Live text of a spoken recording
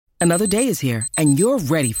Another day is here, and you're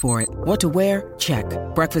ready for it. What to wear? Check.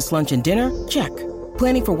 Breakfast, lunch, and dinner? Check.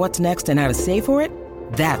 Planning for what's next and how to save for it?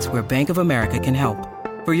 That's where Bank of America can help.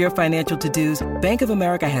 For your financial to-dos, Bank of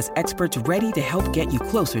America has experts ready to help get you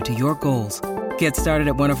closer to your goals. Get started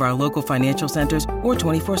at one of our local financial centers or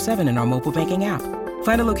 24/7 in our mobile banking app.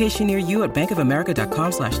 Find a location near you at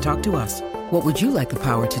bankofamerica.com/talktous. What would you like the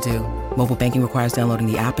power to do? Mobile banking requires downloading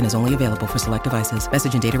the app and is only available for select devices.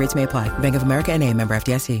 Message and data rates may apply. Bank of America N.A., member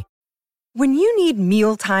FDIC. When you need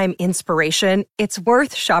mealtime inspiration, it's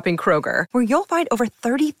worth shopping Kroger, where you'll find over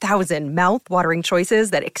 30,000 mouth-watering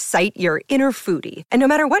choices that excite your inner foodie. And no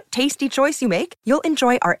matter what tasty choice you make, you'll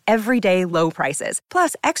enjoy our everyday low prices,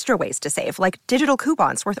 plus extra ways to save, like digital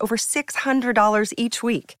coupons worth over $600 each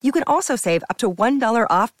week. You can also save up to $1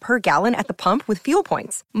 off per gallon at the pump with fuel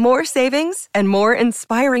points. More savings and more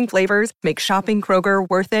inspiring flavors make shopping Kroger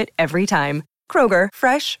worth it every time. Kroger,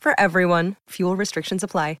 fresh for everyone. Fuel restrictions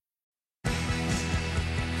apply.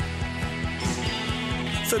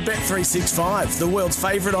 For Bet365, the world's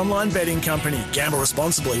favourite online betting company. Gamble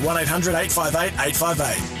responsibly.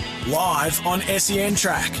 1-800-858-858. Live on SEN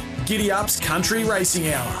Track. Giddy Up's Country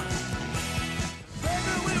Racing Hour.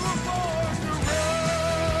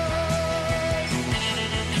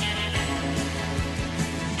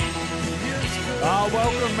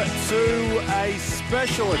 Welcome to a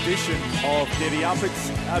special edition of Giddy Up. It's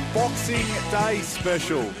a Boxing Day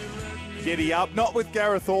special. Giddy Up, not with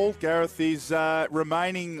Gareth Hall. Gareth is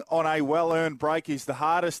remaining on a well-earned break. He's the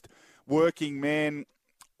hardest working man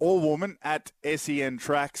or woman at SEN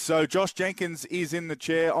Track. So Josh Jenkins is in the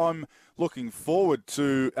chair. I'm looking forward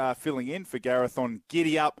to filling in for Gareth on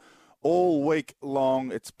Giddy Up all week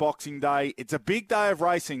long. It's Boxing Day. It's a big day of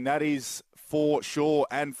racing, that is for sure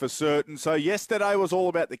and for certain. So yesterday was all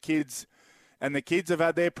about the kids, and the kids have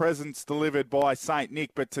had their presents delivered by St.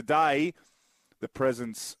 Nick. But today, the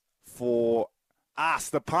presents for us,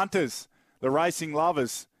 the punters, the racing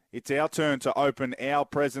lovers. It's our turn to open our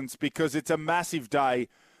presents because it's a massive day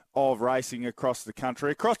of racing across the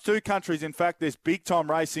country. Across two countries, in fact, there's big-time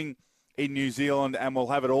racing in New Zealand, and we'll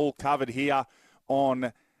have it all covered here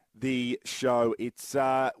on the show. It's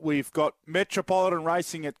we've got Metropolitan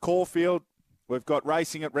Racing at Caulfield, we've got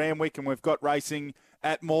racing at Randwick, and we've got racing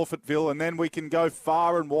at Morphettville, and then we can go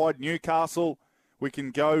far and wide. Newcastle, we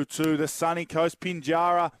can go to the sunny coast,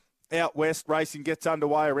 Pinjarra. Out west, racing gets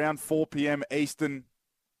underway around 4 p.m. Eastern.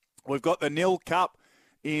 We've got the Nil Cup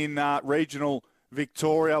in regional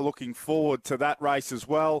Victoria. Looking forward to that race as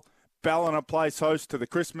well. Ballina plays host to the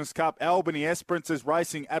Christmas Cup. Albany Esperance is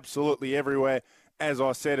racing absolutely everywhere, as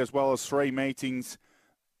I said, as well as 3 meetings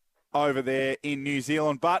over there in New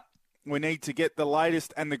Zealand. But we need to get the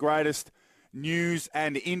latest and the greatest news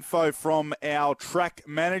and info from our track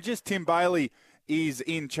managers. Tim Bailey is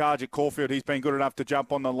in charge at Caulfield. He's been good enough to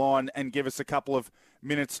jump on the line and give us a couple of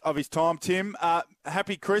minutes of his time. Tim,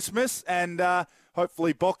 happy Christmas, and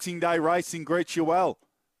hopefully Boxing Day racing greets you well.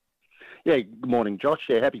 Yeah, good morning, Josh.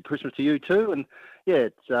 Yeah, happy Christmas to you too. And yeah,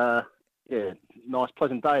 it's nice,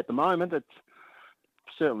 pleasant day at the moment. It's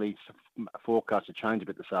certainly forecast to change a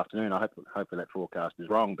bit this afternoon. Hopefully that forecast is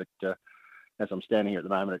wrong, but as I'm standing here at the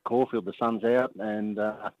moment at Caulfield, the sun's out and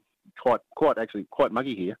quite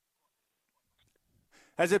muggy here.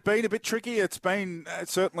 Has it been a bit tricky? It's been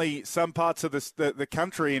certainly some parts of the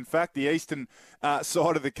country. In fact, the eastern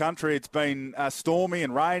side of the country, it's been stormy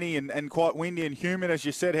and rainy and quite windy and humid, as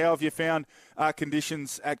you said. How have you found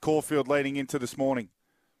conditions at Caulfield leading into this morning?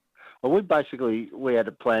 Well, we had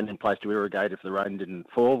a plan in place to irrigate if the rain didn't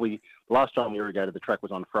fall. Last time we irrigated the track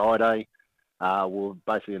was on Friday. We were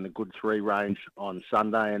basically in the good 3 range on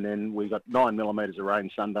Sunday, and then we got 9 millimetres of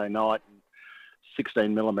rain Sunday night and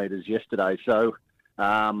 16 millimetres yesterday. So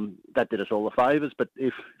that did us all the favours, but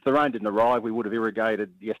if the rain didn't arrive, we would have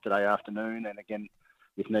irrigated yesterday afternoon and again,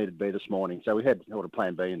 if needed be, this morning. So we had sort of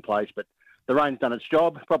plan B in place, but the rain's done its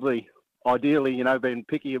job. Probably, ideally, being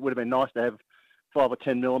picky, it would have been nice to have 5 or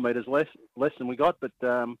 10 millimetres less than we got, but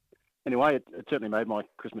anyway, it certainly made my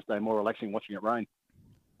Christmas day more relaxing watching it rain.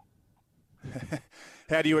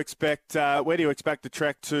 Where do you expect the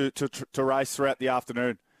track to race throughout the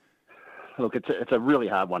afternoon? Look, it's a really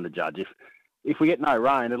hard one to judge. If we get no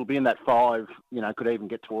rain, it'll be in that 5, could even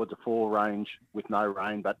get towards a 4 range with no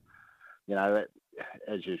rain. But,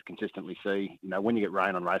 as you consistently see, when you get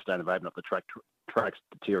rain on race day and they've opened up the track, tracks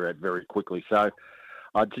deteriorate very quickly. So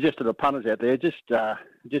I'd suggest to the punters out there,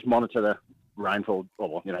 just monitor the rainfall,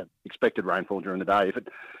 or, expected rainfall during the day.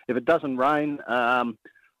 If it doesn't rain, I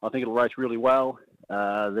think it'll race really well.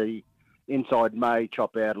 The inside may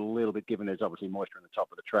chop out a little bit, given there's obviously moisture in the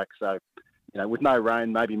top of the track. So, with no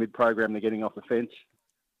rain, maybe mid-program they're getting off the fence.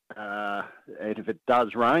 And if it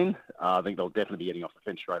does rain, I think they'll definitely be getting off the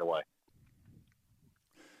fence straight away.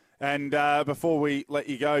 And before we let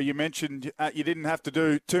you go, you mentioned you didn't have to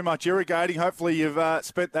do too much irrigating. Hopefully you've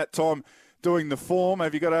spent that time doing the form.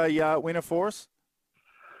 Have you got a winner for us?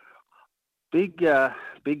 Big, I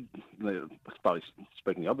suppose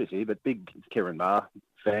speaking the obvious here, but big Kieran Maher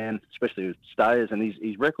fan, especially with stayers, and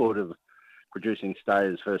his record of producing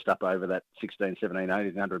stayers first up over that 16, 17,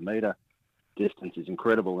 1800 metre distance is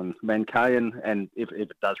incredible. And Mankayan, and if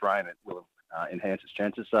it does rain, it will enhance its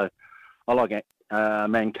chances. So I like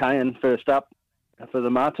Mankayan first up for the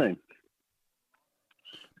Maher team.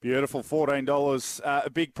 Beautiful, $14, a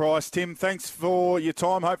big price. Tim, thanks for your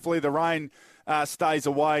time. Hopefully the rain stays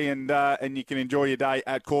away and you can enjoy your day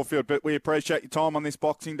at Caulfield. But we appreciate your time on this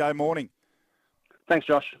Boxing Day morning. Thanks,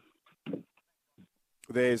 Josh.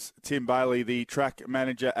 There's Tim Bailey, the track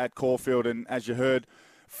manager at Caulfield, and as you heard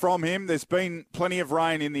from him, there's been plenty of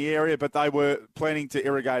rain in the area, but they were planning to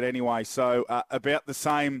irrigate anyway. So about the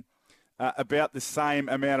same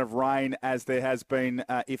amount of rain as there has been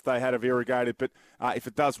if they had have irrigated. But if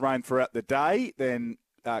it does rain throughout the day, then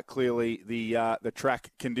clearly the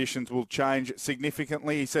track conditions will change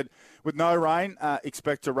significantly. He said with no rain,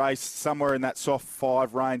 expect to race somewhere in that soft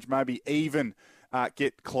 5 range, maybe even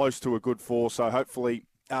get close to a good 4. So hopefully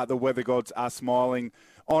the weather gods are smiling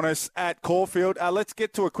on us at Caulfield. Let's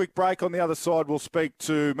get to a quick break. On the other side, we'll speak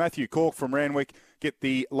to Matthew Cork from Randwick, get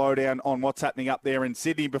the lowdown on what's happening up there in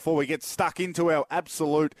Sydney before we get stuck into our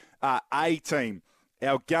absolute A-team.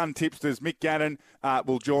 Our gun tipsters, Mick Gannon,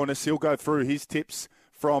 will join us. He'll go through his tips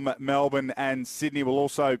from Melbourne and Sydney. We'll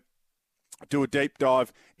also do a deep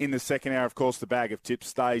dive in the second hour. Of course, the bag of tips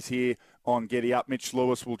stays here on Giddy Up. Mitch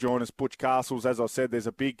Lewis will join us. Butch Castles, as I said, there's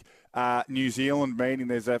a big New Zealand meeting.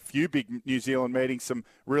 There's a few big New Zealand meetings, some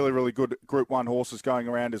really, really good Group 1 horses going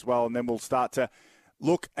around as well. And then we'll start to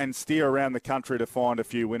look and steer around the country to find a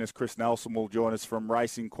few winners. Chris Nelson will join us from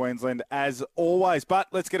Racing Queensland as always. But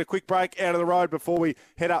let's get a quick break out of the road before we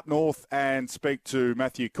head up north and speak to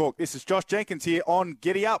Matthew Cook. This is Josh Jenkins here on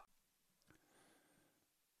Giddy Up.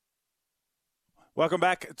 Welcome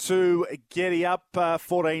back to Giddy Up,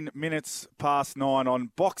 14 minutes past 9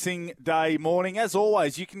 on Boxing Day morning. As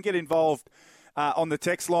always, you can get involved on the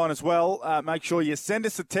text line as well. Make sure you send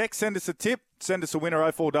us a text, send us a tip, send us a winner,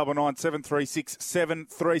 0499 736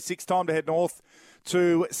 736. Time to head north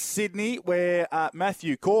to Sydney, where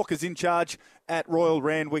Matthew Cork is in charge at Royal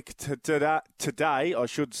Randwick today, I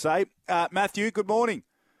should say. Matthew, good morning.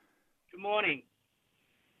 Good morning.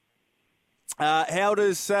 How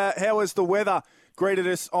has the weather greeted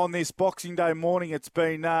us on this Boxing Day morning? It's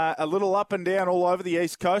been a little up and down all over the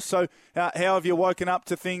East Coast. So how have you woken up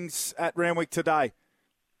to things at Randwick today?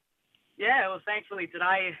 Yeah, well, thankfully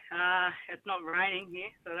today it's not raining here,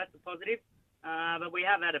 so that's a positive. But we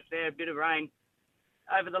have had a fair bit of rain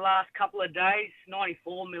over the last couple of days.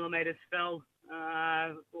 94 millimetres fell,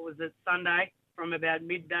 Sunday, from about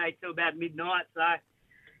midday to about midnight. So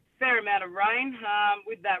fair amount of rain.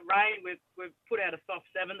 With that rain, we've put out a soft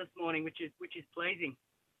 7 this morning, which is pleasing.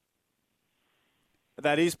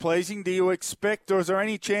 That is pleasing. Do you expect, or is there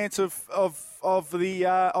any chance of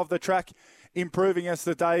the track improving as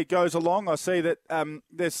the day goes along? I see that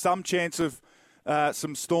there's some chance of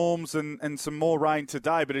some storms and some more rain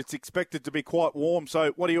today, but it's expected to be quite warm.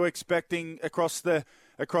 So, what are you expecting across the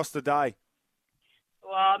day?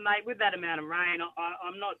 Well, mate, with that amount of rain,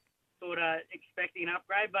 I'm not sort of expecting an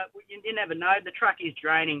upgrade, but you never know. The track is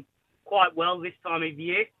draining quite well this time of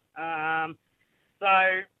year. Yeah,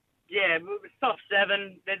 soft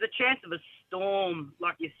 7. There's a chance of a storm,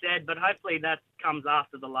 like you said, but hopefully that comes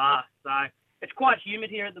after the last. So it's quite humid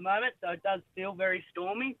here at the moment, so it does feel very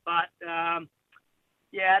stormy. But, at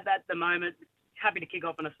the moment, happy to kick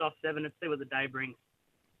off on a soft 7 and see what the day brings.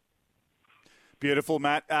 Beautiful,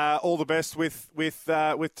 Matt. All the best with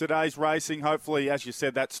today's racing. Hopefully, as you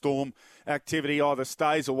said, that storm activity either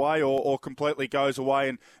stays away or completely goes away,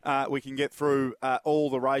 and we can get through all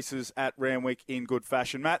the races at Randwick in good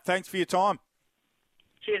fashion. Matt, thanks for your time.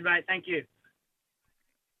 Cheers, mate. Thank you.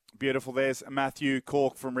 Beautiful. There's Matthew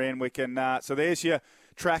Cork from Randwick. And so there's your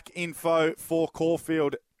track info for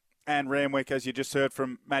Caulfield and Randwick, as you just heard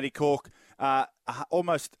from Matty Cork.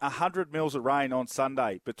 Almost 100 mils of rain on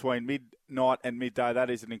Sunday between midnight and midday. That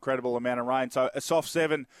is an incredible amount of rain. So a soft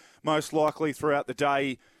 7 most likely throughout the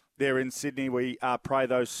day there in Sydney. We pray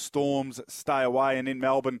those storms stay away. And in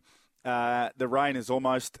Melbourne, the rain has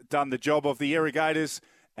almost done the job of the irrigators.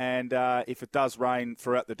 And if it does rain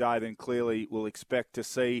throughout the day, then clearly we'll expect to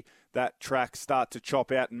see that track start to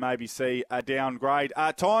chop out and maybe see a downgrade.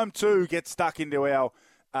 Time to get stuck into our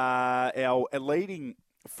leading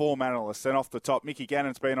form analyst. And off the top, Mickey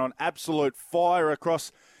Gannon's been on absolute fire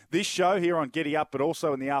across this show here on Giddy Up, but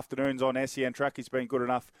also in the afternoons on SEN Track. He's been good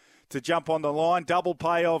enough to jump on the line. Double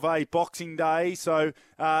pay of a Boxing Day. So,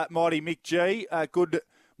 mighty Mick G, good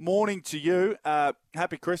morning to you.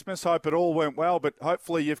 Happy Christmas. Hope it all went well, but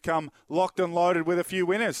hopefully you've come locked and loaded with a few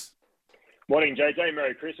winners. Morning, JJ.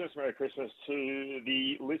 Merry Christmas. Merry Christmas to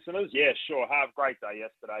the listeners. Yeah, sure. Have a great day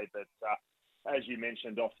yesterday, but as you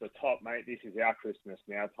mentioned off the top, mate, this is our Christmas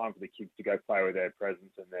now. Time for the kids to go play with their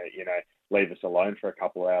presents and, leave us alone for a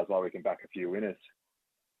couple of hours while we can back a few winners.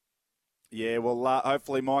 Yeah, well,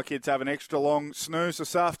 hopefully my kids have an extra long snooze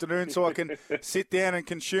this afternoon so I can sit down and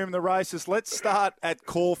consume the races. Let's start at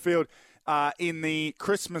Caulfield in the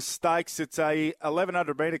Christmas Stakes. It's a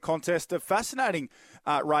 1,100-metre contest. A fascinating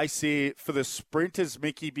race here for the sprinters,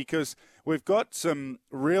 Mickey, because we've got some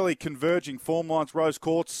really converging form lines. Rose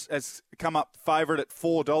Quartz has come up favourite at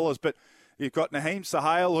 $4, but you've got Naheem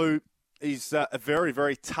Sahale, who is a very,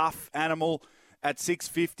 very tough animal at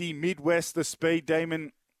 $6.50. Midwest, the Speed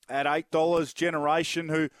Demon at $8. Generation,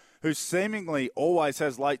 who seemingly always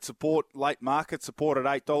has late market support at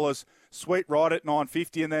 $8. Sweet Ride at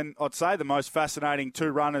 $9.50. And then I'd say the most fascinating two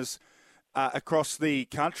runners across the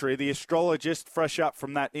country, the Astrologist, fresh up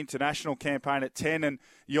from that international campaign at 10, and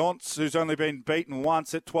Yonts, who's only been beaten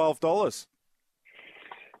once at $12.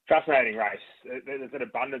 Fascinating race. There's an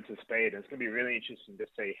abundance of speed, and it's going to be really interesting to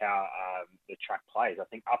see how the track plays. I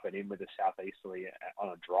think up and in with the southeasterly on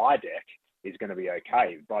a dry deck is going to be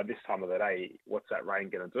okay. By this time of the day, what's that rain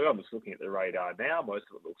going to do? I'm just looking at the radar now. Most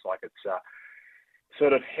of it looks like it's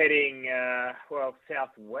sort of heading,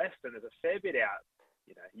 southwest, and there's a fair bit out.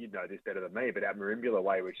 You'd know this better than me, but out Merimbula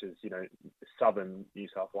way, which is, southern New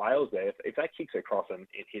South Wales there, if that kicks across and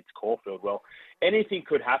it hits Caulfield, well, anything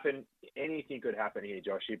could happen. Anything could happen here,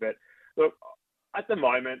 Joshy. But look, at the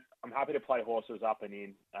moment, I'm happy to play horses up and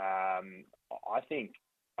in. I think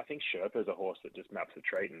Sherpa's a horse that just maps the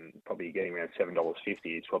treat and probably getting around $7.50.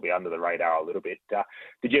 It's probably under the radar a little bit.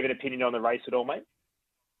 Did you have an opinion on the race at all, mate?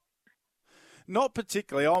 Not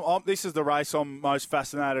particularly. This is the race I'm most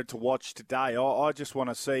fascinated to watch today. I just want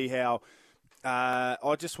to see how.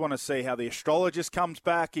 The Astrologist comes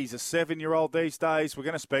back. He's a 7-year-old these days. We're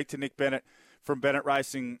going to speak to Nick Bennett from Bennett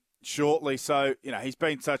Racing shortly. So he's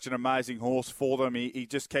been such an amazing horse for them. He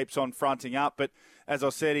just keeps on fronting up. But as I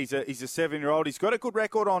said, he's a 7-year-old. He's got a good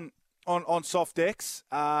record on soft decks.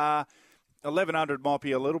 1,100 might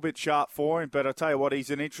be a little bit sharp for him, but I tell you what,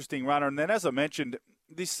 he's an interesting runner. And then, as I mentioned,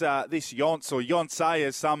 this Yonce, or Yonce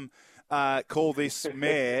as some call this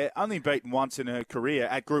mare, only beaten once in her career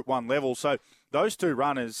at Group 1 level. So those two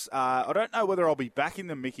runners, I don't know whether I'll be backing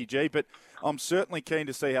them, Mickey G, but I'm certainly keen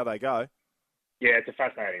to see how they go. Yeah, it's a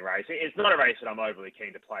fascinating race. It's not a race that I'm overly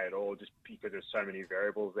keen to play at all, just because there's so many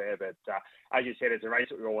variables there. But as you said, it's a race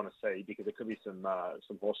that we all want to see because there could be some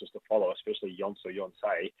horses to follow, especially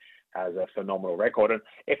Yonce has a phenomenal record. And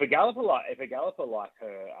if a galloper like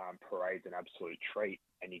her parade's an absolute treat,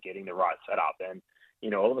 and you're getting the right setup, then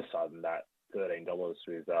all of a sudden that $13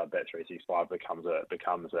 with Bet365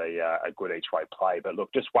 becomes a good each way play. But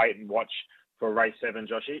look, just wait and watch for race 7,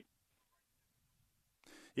 Joshy.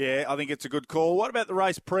 Yeah, I think it's a good call. What about the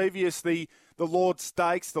race previous, the Lord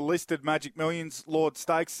Stakes, the listed Magic Millions Lord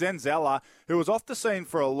Stakes? Zenzella, who was off the scene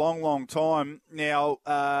for a long, long time. Now,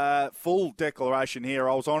 full declaration here.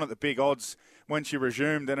 I was on at the big odds when she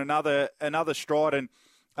resumed, and another stride, and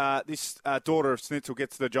this daughter of Snitzel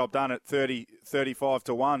gets the job done at 35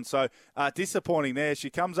 to 1. So disappointing there. She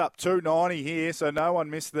comes up $2.90 here, so no one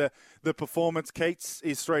missed the performance. Keats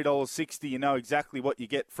is $3.60. You know exactly what you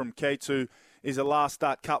get from Keats, who is a last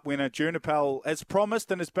start cup winner. Junipal has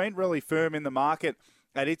promised and has been really firm in the market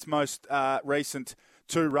at its most recent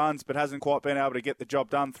 2 runs, but hasn't quite been able to get the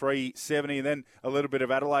job done. $3.70, and then a little bit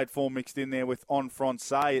of Adelaide form mixed in there with En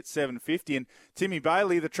Francais at $7.50. And Timmy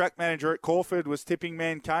Bailey, the track manager at Caulfield, was tipping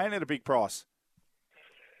Mancaine at a big price.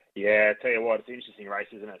 Yeah, I tell you what, it's an interesting race,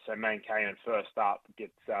 isn't it? So Mancaine first up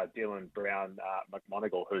gets Dylan Brown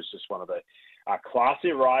McMonagle, who's just one of the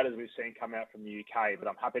classier riders we've seen come out from the UK, but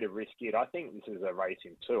I'm happy to risk it. I think this is a race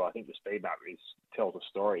in 2. I think the speed map tells a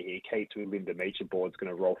story here. Keats with Linda Meacher board's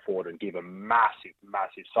going to roll forward and give a massive,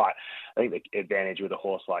 massive sight. I think the advantage with a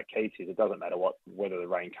horse like Keats is it doesn't matter whether the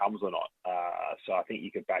rain comes or not. So I think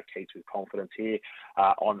you could back Keats with confidence here.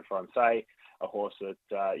 En Francais, a horse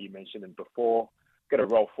that you mentioned before, going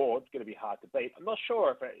to roll forward. It's going to be hard to beat. I'm not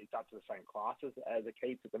sure if it's up to the same class as a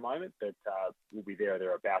Keats at the moment, but we'll be there or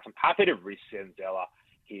thereabouts. I'm happy to risk Zenzella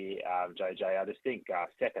here, JJ. I just think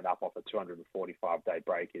second up off a 245-day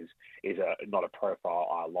break is not a profile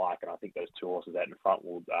I like, and I think those two horses out in front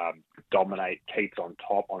will dominate. Keats on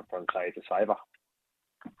top, En Francais as a saver.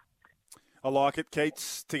 I like it.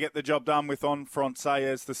 Keats to get the job done with On Francais,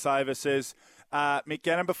 as the saver says. Mick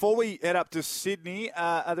Gannon, before we head up to Sydney,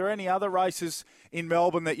 are there any other races in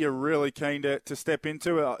Melbourne that you're really keen to step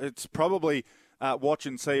into? It's probably watch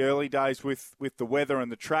and see early days with the weather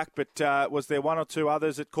and the track, but was there one or two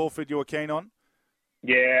others at Caulfield you were keen on?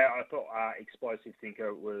 Yeah, I thought Explosive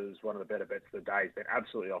Thinker was one of the better bets of the day. It's been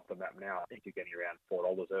absolutely off the map now. I think you're getting around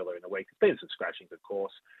 $4 earlier in the week. There's been some scratchings, of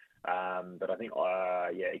course. But I think,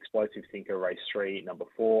 Explosive Thinker, race 3, number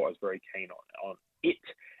 4, I was very keen on it.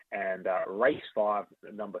 And race 5,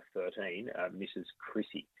 number 13, Mrs.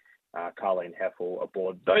 Chrissy, Carleen Heffel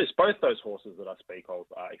aboard. Both those horses that I speak of,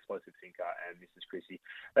 Explosive Thinker and Mrs. Chrissy,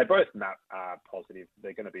 they both map positive.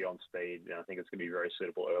 They're going to be on speed, and I think it's going to be very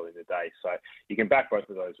suitable early in the day. So you can back both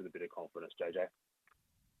of those with a bit of confidence, JJ.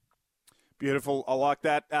 Beautiful. I like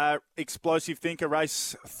that. Explosive Thinker,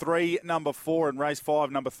 race 3, number 4, and race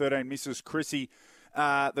 5, number 13, Mrs. Chrissy.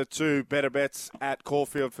 The two better bets at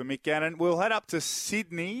Caulfield for Mick Gannon. We'll head up to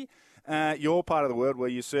Sydney, your part of the world, where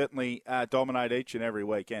you certainly dominate each and every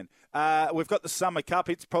weekend. We've got the Summer Cup.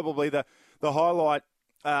 It's probably the highlight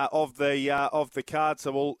of the card,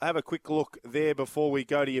 so we'll have a quick look there before we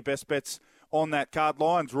go to your best bets on that card.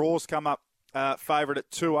 Lions Raws come up favourite at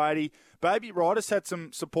 280. Baby Riders had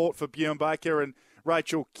some support for Bjorn Baker and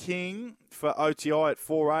Rachel King for OTI at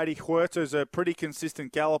 480. Huerta's a pretty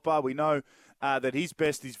consistent galloper. We know that his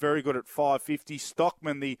best is very good at $5.50.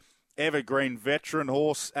 Stockman, the evergreen veteran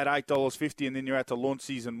horse, at $8.50, and then you're out to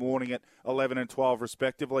Luncy's and Warning at $11 and $12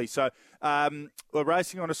 respectively. So we're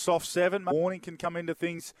racing on a soft 7. Warning can come into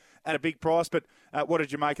things at a big price, but what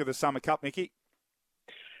did you make of the Summer Cup, Mickey?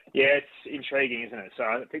 Yeah, it's intriguing, isn't it? So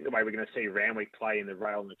I think the way we're going to see Randwick play in the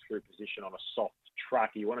rail and the through position on a soft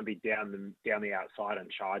track, you want to be down the outside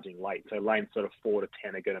and charging late. So lanes sort of 4 to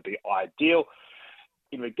 10 are going to be ideal.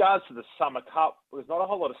 In regards to the Summer Cup, there's not a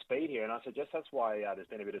whole lot of speed here, and I suggest that's why there's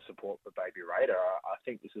been a bit of support for Baby Raider. I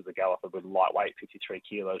think this is a galloper with lightweight, 53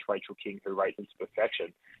 kilos, Rachel King, who races to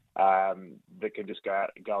perfection, that can just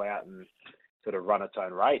go out and sort of run its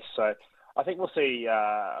own race. So I think we'll see.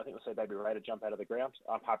 Baby Raider jump out of the ground.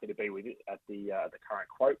 I'm happy to be with it at the current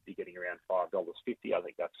quote. You're getting around $5.50. I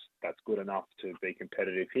think that's good enough to be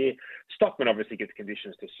competitive here. Stockman obviously gets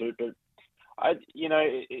conditions to suit, but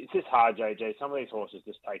it's just hard, JJ. Some of these horses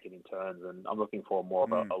just take it in turns, and I'm looking for more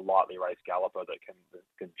of a lightly raced galloper that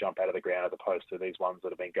can jump out of the ground, as opposed to these ones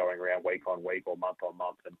that have been going around week on week or month on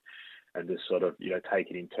month and just sort of,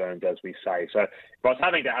 take it in turns, as we say. So if I was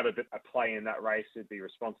having to have a play in that race, it'd be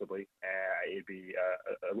responsibly. It'd be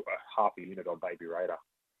a half a unit on Baby Raider.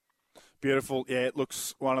 Beautiful. Yeah, it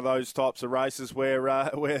looks one of those types of races where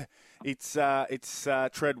it's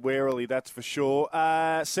tread warily, that's for sure.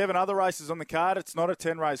 7 other races on the card. It's not a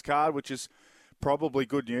 10-race card, which is probably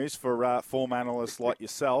good news for form analysts like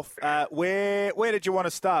yourself. Where did you want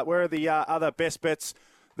to start? Where are the other best bets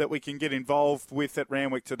that we can get involved with at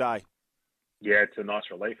Randwick today? Yeah, it's a nice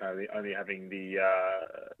relief only having the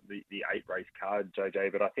 8-race card,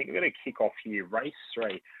 JJ. But I think we're going to kick off here. Race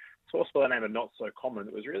 3. Horse by the name of Not So Common.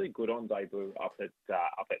 It was really good on debut up at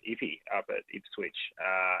Ipswich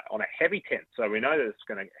on a heavy 10. So we know that it's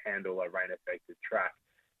going to handle a rain-affected track.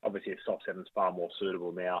 Obviously, a soft 7's far more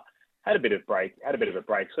suitable now. Had a bit of a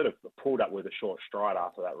break, sort of pulled up with a short stride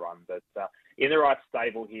after that run. But in the right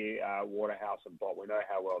stable here, Waterhouse and Bott, we know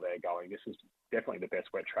how well they're going. This is definitely the best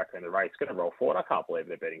wet tracker in the race. It's going to roll forward. I can't believe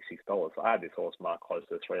they're betting $6. I had this horse marked close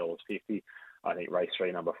to $3.50. I think race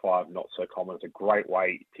 3, number 5, Not So Common, is a great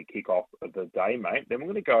way to kick off the day, mate. Then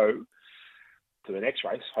we're going to go to the next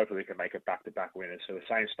race. Hopefully we can make it back-to-back winners. So the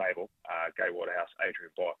same stable, Gay Waterhouse,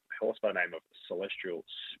 Adrian Bott, horse by the name of Celestial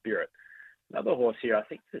Spirit. Another horse here, I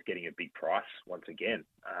think, is getting a big price once again.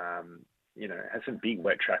 Has some big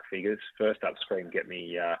wet track figures. First up, Scream, get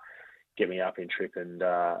me up in trip, and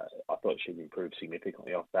I thought she'd improve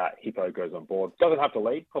significantly off that. Hippo goes on board. Doesn't have to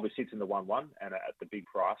lead. Probably sits in the 1-1, and at the big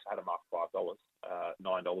price, I had a mark $5.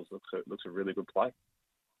 $9 looks a really good play.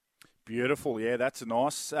 Beautiful. Yeah, that's a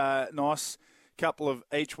nice couple of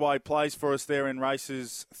each way plays for us there in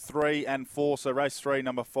races 3 and 4. So race 3,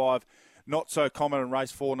 number 5, Not So Common, and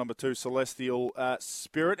race 4, number 2, Celestial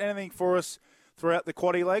Spirit. Anything for us throughout the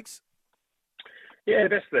quaddie legs? Yeah,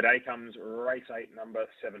 the best of the day comes race 8, number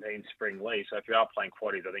 17, Spring Lee. So if you are playing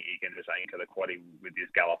quaddies, I think you can just anchor the quaddie with this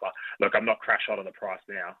galloper. Look, I'm not crash hot on the price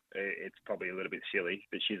now. It's probably a little bit silly,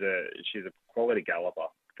 but she's a quality galloper.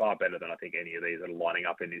 Far better than I think any of these that are lining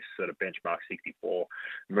up in this sort of benchmark 64.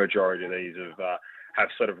 Majority of these have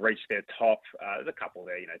sort of reached their top. There's a couple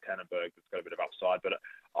there, Tannenberg that's got a bit of upside, but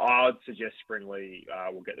I'd suggest Springley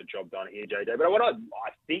will get the job done here, JJ. But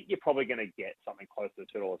I think you're probably going to get something close to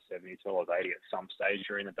 $2.70, $2.80 at some stage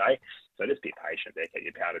during the day. So just be patient there, get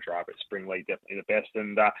your powder dry. But Springley definitely the best.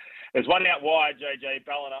 And there's one out wide, JJ.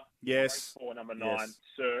 Ballina. Yes. 4, number 9. Yes.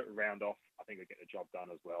 Sir Roundoff. I think will get the job done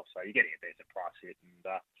as well. So you're getting a decent price hit.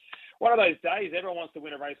 And one of those days, everyone wants to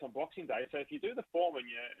win a race on Boxing Day. So if you do the form and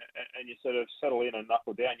you sort of settle in and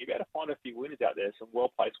knuckle down, you'll be able to find a few winners out there, some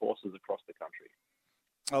well-placed horses across the country.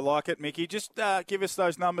 I like it, Mickey. Just give us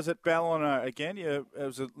those numbers at Ballina again.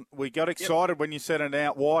 We got excited when you said it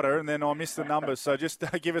out wider, and then I missed the numbers. So just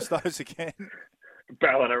give us those again.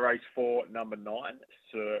 Ballina race 4, number 9,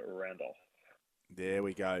 Sir Randolph. There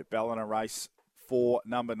we go. Ballina race 4,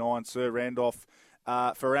 number 9, Sir Randolph.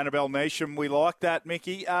 For Annabelle Neesham, we like that,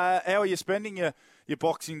 Mickey. How are you spending your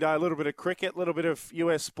Boxing Day? A little bit of cricket, a little bit of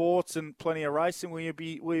US sports, and plenty of racing. Will you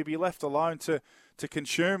be left alone to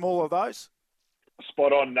consume all of those?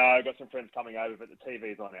 Spot on. No, I've got some friends coming over, but the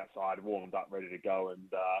TV's on outside, warmed up, ready to go,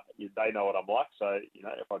 and they know what I'm like. So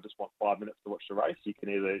if I just want 5 minutes to watch the race, you can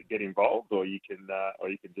either get involved or you can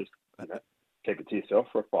just keep it to yourself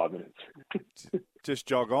for 5 minutes. Just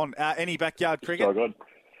jog on. Any backyard cricket? Jog on.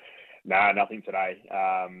 No, nothing today.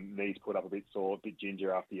 Knees put up a bit sore, a bit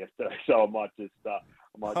ginger after yesterday, so I might just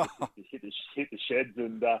hit the sheds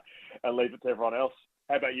and leave it to everyone else.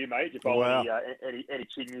 How about you, mate? Did you follow any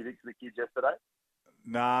chin music to the kids yesterday?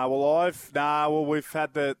 We've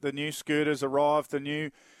had the new scooters arrived, the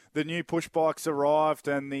new push bikes arrived,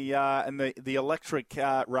 and the electric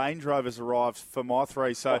Range Rovers arrived for my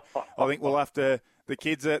 3. So I think we'll have to. The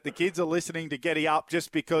kids are listening to Giddy Up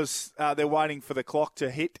just because they're waiting for the clock to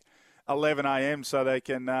hit 11 a.m. so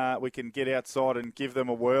we can get outside and give them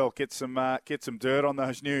a whirl, get some dirt on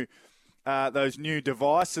those new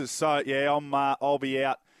devices. So yeah, I'll be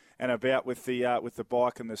out and about with the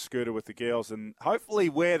bike and the scooter with the girls, and hopefully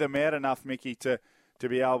wear them out enough, Mickey, to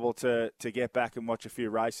be able to get back and watch a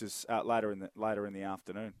few races later in the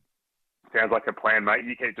afternoon. Sounds like a plan, mate.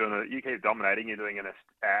 You keep doing it. You keep dominating. You're doing an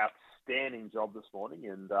outstanding job this morning,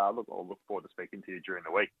 and I'll look forward to speaking to you during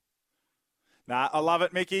the week. I love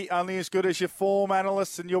it, Mickey. Only as good as your form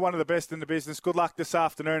analysts, and you're one of the best in the business. Good luck this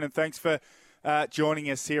afternoon, and thanks for joining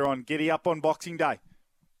us here on Giddy Up on Boxing Day.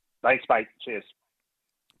 Thanks, mate. Cheers.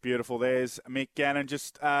 Beautiful. There's Mick Gannon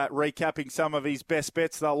just recapping some of his best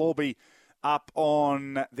bets. They'll all be up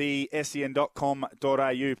on the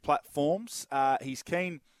sen.com.au platforms. He's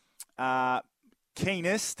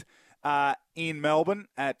keenest in Melbourne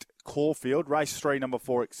at Caulfield. Race 3, number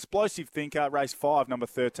 4, Explosive Thinker. Race 5, number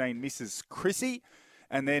 13, Mrs. Chrissy.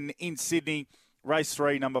 And then in Sydney, race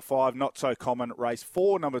 3, number 5, Not So Common. Race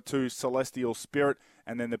 4, number 2, Celestial Spirit.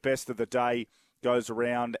 And then the best of the day goes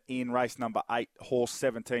around in race number 8, horse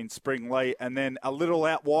 17, Spring Lee. And then a little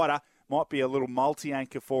out wider, might be a little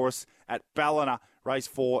multi-anchor for us at Ballina, race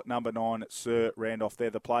 4, number 9, Sir Randolph. They're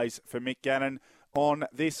the plays for Mick Gannon on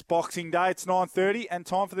this Boxing Day. It's 9:30 and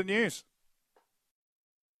time for the news.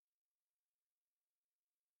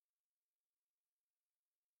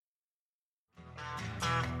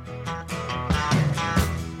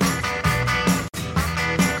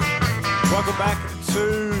 Welcome back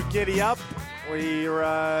to Giddy Up.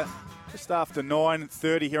 We're just after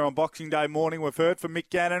 9:30 here on Boxing Day morning. We've heard from Mick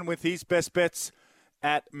Gannon with his best bets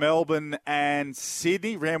at Melbourne and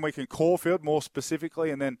Sydney, Randwick and Caulfield more specifically,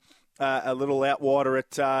 and then a little out wider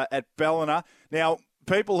at Ballina. Now,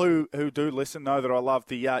 people who do listen know that I love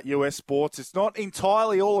the US sports. It's not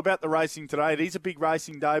entirely all about the racing today. It is a big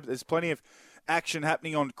racing day, but there's plenty of action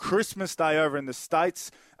happening on Christmas Day over in the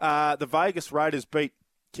States. The Vegas Raiders beat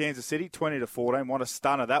Kansas City 20-14. What a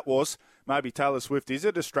stunner that was. Maybe Taylor Swift is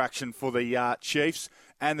a distraction for the Chiefs.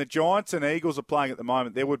 And the Giants and Eagles are playing at the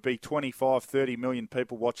moment. There would be 25-30 million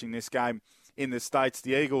people watching this game in the States.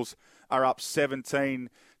 The Eagles are up 17-3.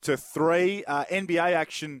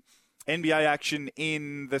 NBA action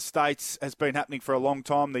in the States has been happening for a long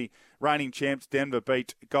time. The reigning champs Denver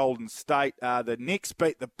beat Golden State. The Knicks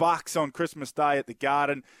beat the Bucks on Christmas Day at the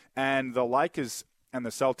Garden. And the Lakers and the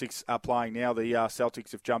Celtics are playing now. The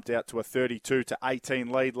Celtics have jumped out to a 32-18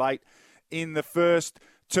 lead late in the first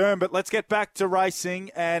term. But let's get back to racing,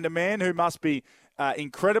 and a man who must be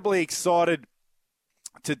incredibly excited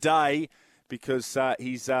today because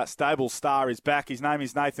his stable star is back. His name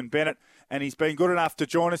is Nathan Bennett, and he's been good enough to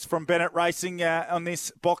join us from Bennett Racing on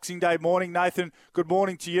this Boxing Day morning. Nathan, good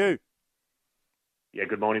morning to you. Yeah,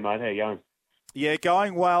 good morning, mate. How you going? Yeah,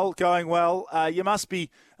 going well. You must be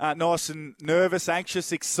nice and nervous,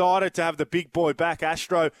 anxious, excited to have the big boy back.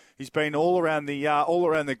 Astro, he's been all around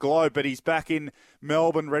the globe, but he's back in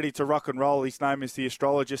Melbourne, ready to rock and roll. His name is the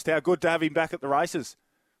Astrologist. How good to have him back at the races.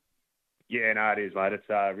 Yeah, no, it is, mate.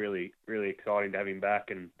 It's really, really exciting to have him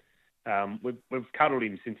back, and we've cuddled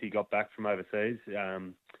him since he got back from overseas.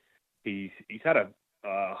 He's had a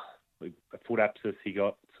foot abscess he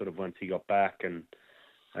got sort of once he got back, and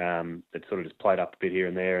it sort of just played up a bit here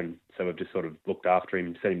and there, and so we've just sort of looked after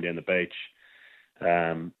him, set him down the beach.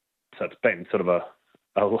 So it's been sort of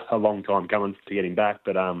a long time coming to get him back,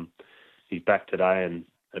 but he's back today, and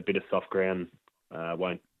a bit of soft ground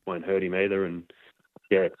won't hurt him either, and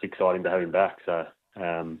yeah, it's exciting to have him back. So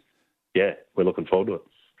yeah, we're looking forward to it.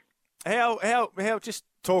 How just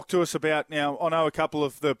talk to us about now. I know a couple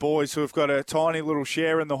of the boys who have got a tiny little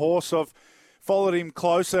share in the horse. I've followed him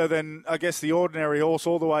closer than I guess the ordinary horse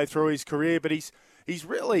all the way through his career, but he's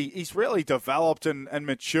really developed and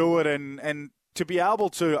matured, and to be able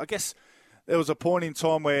to, I guess there was a point in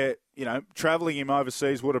time where, you know, travelling him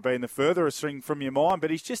overseas would have been the furthest thing from your mind, but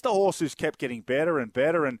he's just a horse who's kept getting better and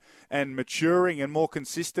better and maturing and more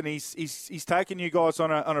consistent. He's taken you guys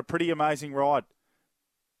on a pretty amazing ride.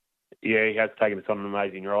 Yeah, he has taken us on an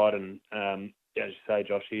amazing ride, and as you say,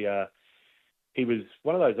 Josh, he was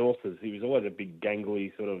one of those horses. He was always a big,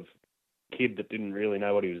 gangly sort of kid that didn't really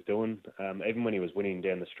know what he was doing. Even when he was winning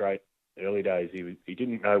down the straight early days, he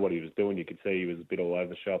didn't know what he was doing. You could see he was a bit all over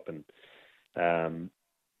the shop, and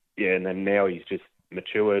and then now he's just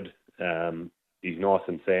matured. He's nice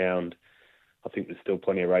and sound. I think there's still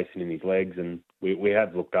plenty of racing in his legs, and we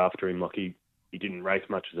have looked after him. Like he didn't race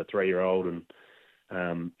much as a 3-year-old,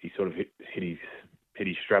 and he sort of hit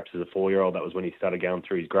his straps as a 4-year-old. That was when he started going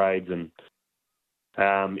through his grades, and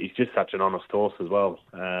he's just such an honest horse as well.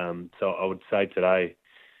 So I would say today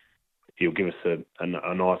he'll give us a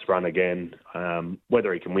nice run again.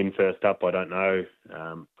 Whether he can win first up, I don't know.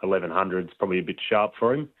 1100's probably a bit sharp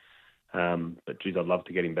for him. But geez, I'd love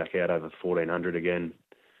to get him back out over 1400 again.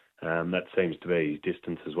 That seems to be his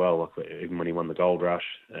distance as well. Like even when he won the Gold Rush,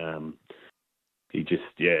 he just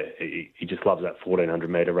loves that 1400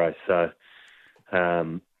 metre race. So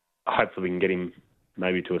hopefully we can get him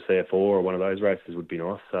maybe to a CF4 or one of those races would be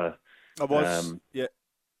nice. So I was,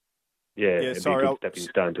 it'd sorry, be a good stepping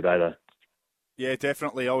stone today though. Yeah,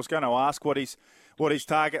 definitely. I was going to ask what his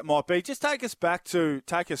target might be. Just take us back to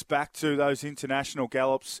those international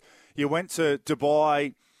gallops. You went to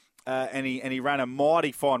Dubai, and he ran a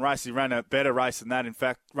mighty fine race. He ran a better race than that. In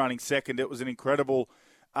fact, running second, it was an incredible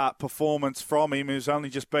performance from him. He was only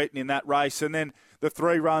just beaten in that race, and then the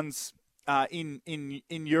 3 runs in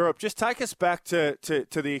Europe. Just take us back to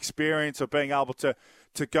the experience of being able to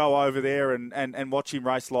go over there and watch him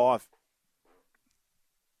race live.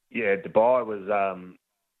 Yeah, Dubai was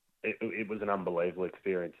it was an unbelievable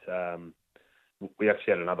experience. We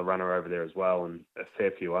actually had another runner over there as well, and a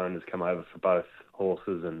fair few owners come over for both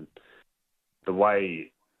horses. And the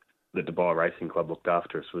way the Dubai Racing Club looked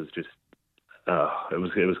after us was just it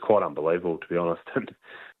was quite unbelievable, to be honest. And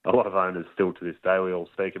a lot of owners still to this day, we all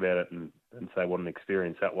speak about it and say what an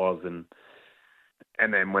experience that was. And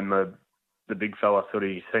then when the big fella sort of,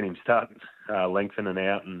 you seen him start lengthening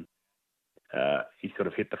out, and he sort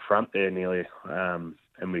of hit the front there nearly,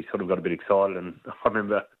 and we sort of got a bit excited. And I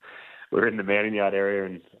remember we were in the mountain yard area,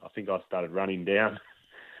 and I think I started running down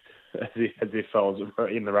as if I was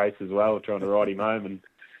in the race as well, trying to ride him home. And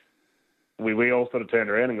we all sort of turned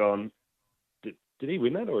around and gone, did he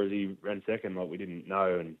win that, or has he ran second? Like, we didn't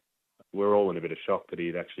know, and we were all in a bit of shock that he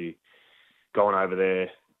had actually gone over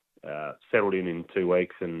there, settled in 2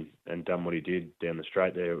 weeks, and done what he did down the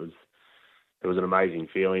straight there. It was an amazing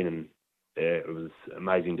feeling, and it was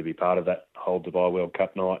amazing to be part of that whole Dubai World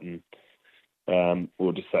Cup night, and we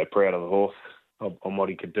were just so proud of the horse on what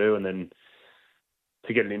he could do. And then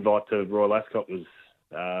to get an invite to Royal Ascot was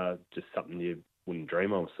just something you wouldn't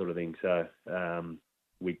dream of, sort of thing. So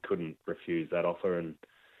we couldn't refuse that offer, and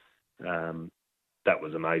that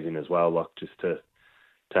was amazing as well. Like, just to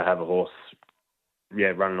have a horse,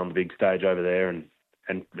 running on the big stage over there, and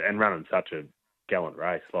running such a gallant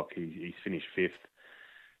race. Like, he's finished 5th.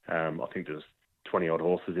 I think there's 20 odd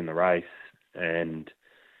horses in the race, and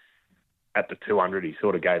at the 200 he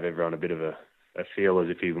sort of gave everyone a bit of a feel as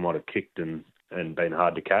if he might have kicked and been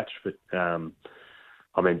hard to catch. But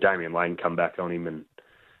I mean, Damien Lane come back on him, and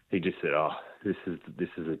he just said, this is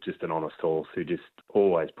just an honest horse who just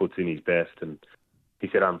always puts in his best. And he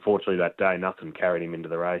said, unfortunately that day nothing carried him into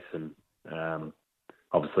the race, and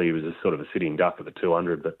obviously he was a sort of a sitting duck at the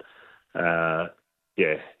 200, but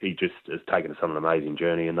he just has taken us on an amazing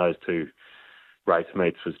journey. And those 2 race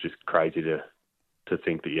meets was just crazy to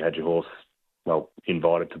think that you had your horse, well,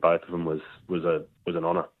 invited to both of them was an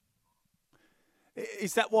honour.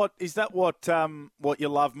 Is that what you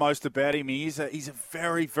love most about him? He's a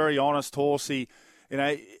very, very honest horse.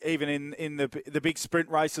 even in the big sprint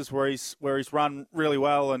races where he's run really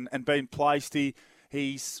well and been placed,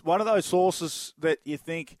 he's one of those horses that you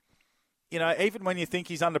think, even when you think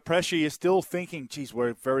he's under pressure, you're still thinking, geez,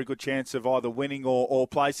 we're a very good chance of either winning or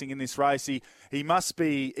placing in this race. He must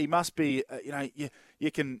be.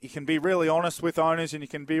 You can be really honest with owners, and you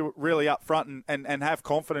can be really upfront and have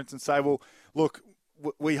confidence and say, well, look,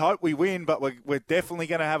 we hope we win, but we're definitely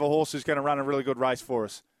going to have a horse who's going to run a really good race for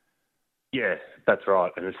us. Yeah, that's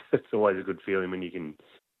right, and it's always a good feeling when you can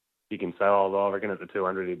say, oh, I reckon at the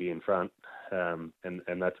 200 he'll be in front, and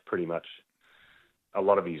that's pretty much a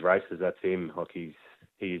lot of his races. That's him. Like he's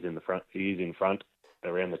in the front. He's in front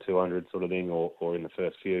around the 200 sort of thing, or in the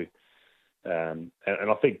first few. And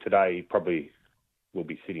I think today he probably will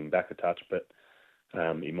be sitting back a touch, but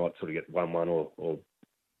he might sort of get 1-1 or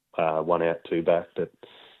 1 out, 2 back. But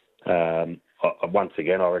once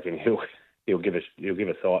again, I reckon he'll give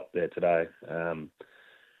a sight there today.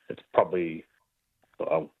 It's probably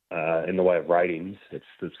in the way of ratings, it's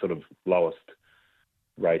the sort of lowest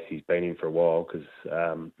race he's been in for a while, because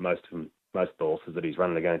most of the horses that he's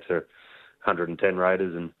running against are 110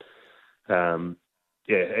 raters, and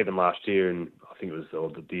even last year, and I think it was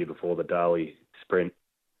the year before, the Darley Sprint,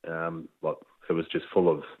 it was just full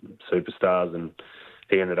of superstars, and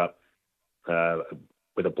he ended up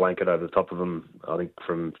with a blanket over the top of him. I think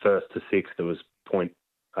from first to sixth there was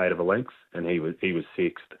 0.8 of a length, and he was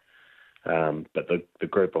sixth. But the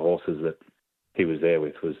group of horses that he was there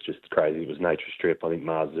with was just crazy. It was Nature Strip, I think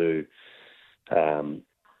Marzu. There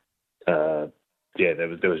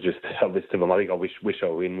was just a list of them. I think I Wish I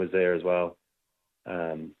Win was there as well.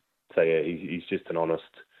 He's just an honest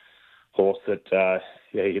horse that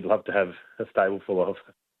you'd love to have a stable full of.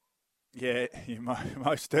 Yeah, you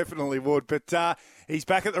most definitely would. But he's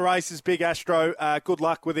back at the races, Big Astro. Good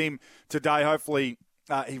luck with him today. Hopefully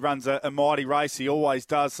he runs a mighty race. He always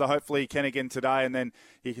does. So hopefully he can again today, and then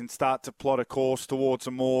he can start to plot a course towards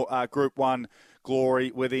some more Group 1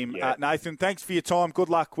 glory with him. Yeah. Nathan, thanks for your time. Good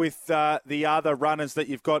luck with the other runners that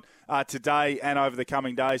you've got today and over the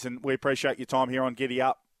coming days, and we appreciate your time here on Giddy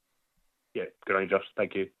Up. Yeah, good on you, Josh.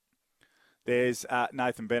 Thank you. There's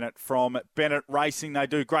Nathan Bennett from Bennett Racing. They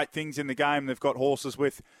do great things in the game. They've got horses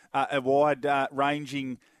with a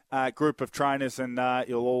wide-ranging group of trainers, and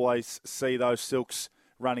you'll always see those silks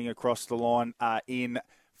running across the line in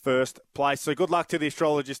first place. So good luck to the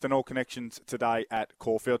astrologist and all connections today at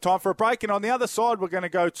Caulfield. Time for a break, and on the other side, we're going to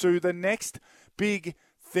go to the next big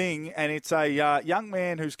thing, and it's a young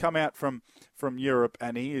man who's come out from Europe,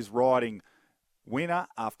 and he is riding winner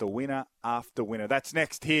after winner after winner. That's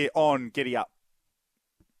next here on Giddy Up.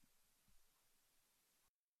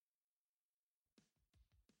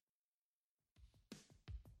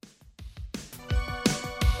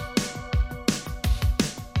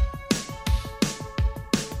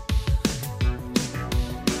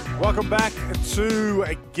 Welcome back to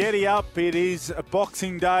Giddy Up. It is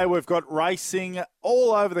Boxing Day. We've got racing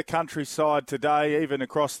all over the countryside today, even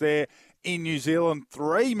across there in New Zealand.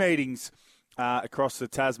 3 meetings across the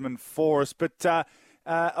Tasman for us. But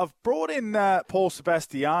I've brought in Paul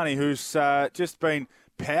Sebastiani, who's just been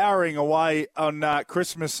powering away on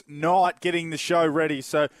Christmas night, getting the show ready.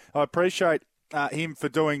 So I appreciate him for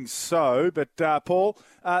doing so. But Paul,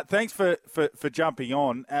 thanks for jumping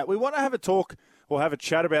on. We want to have a talk or have a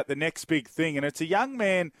chat about the next big thing, and it's a young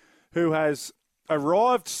man who has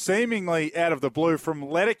arrived seemingly out of the blue from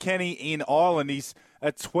Letterkenny in Ireland. He's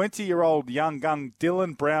a 20-year-old young gun,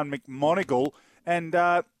 Dylan Brown McMonigal, and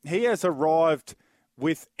he has arrived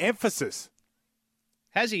with emphasis.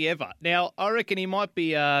 Has he ever? Now, I reckon he might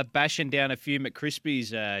be bashing down a few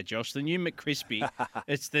McCrispies, Josh. The new McCrispy.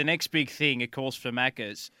 It's the next big thing, of course, for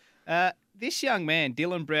Maccas. This young man,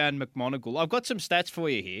 Dylan Brown McMonigal, I've got some stats for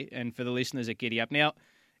you here and for the listeners at Giddy Up. Now,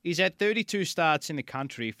 he's had 32 starts in the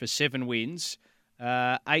country for 7 wins,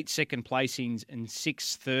 8 second placings and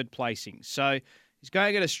 6 third placings. So he's going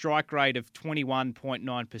to get a strike rate of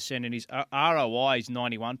 21.9% and his ROI is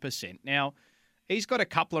 91%. Now, he's got a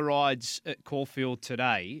couple of rides at Caulfield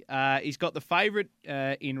today. He's got the favourite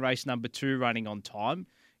in race number 2 running on time.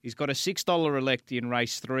 He's got a $6 elect in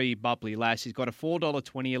race 3, Bubbly Lass. He's got a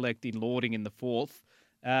 $4.20 elect in Lording in the 4th.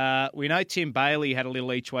 We know Tim Bailey had a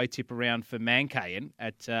little each-way tip around for Mancayan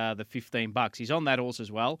at the $15. He's on that horse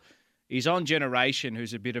as well. He's on Generation,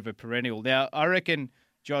 who's a bit of a perennial. Now, I reckon,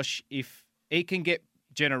 Josh, if he can get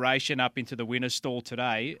Generation up into the winner's stall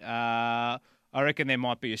today, I reckon there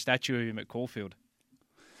might be a statue of him at Caulfield.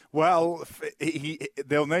 Well,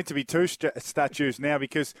 there'll need to be 2 statues now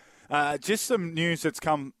because just some news that's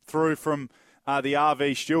come through from the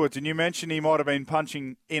RV stewards, and you mentioned he might have been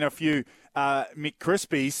punching in a few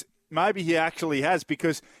McCrispies. maybe he actually has,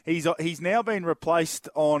 because he's now been replaced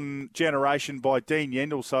on Generation by Dean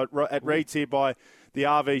Yendall. So it reads here by the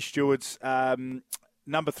RV stewards,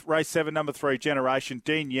 race 7, number 3 Generation.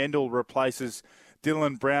 Dean Yendall replaces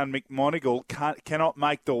Dylan Brown McMonigal. Cannot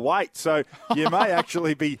make the weight. So you may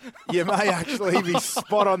actually be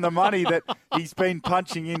spot on the money that he's been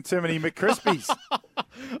punching in too many McCrispies.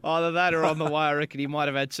 Either that or on the way, I reckon he might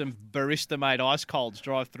have had some barista-made ice colds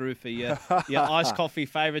drive through for your iced coffee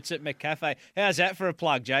favourites at McCafe. How's that for a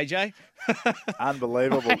plug, JJ?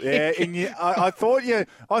 Unbelievable. Yeah, and I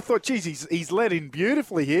thought, geez, he's led in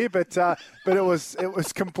beautifully here, but it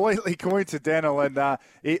was completely coincidental, and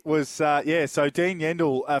it was So Dean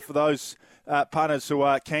Yendall, for those punters who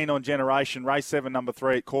are keen on Generation, race 7, number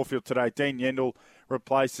 3 at Caulfield today. Dean Yendall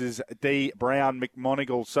replaces D. Brown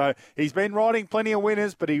McMonigal. So he's been riding plenty of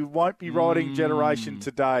winners, but he won't be riding Generation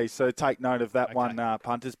today. So take note of that one,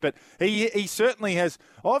 punters. But he certainly has.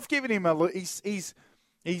 I've given him a look. He's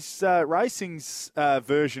racing's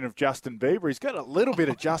version of Justin Bieber. He's got a little bit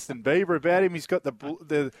of Justin Bieber about him. He's got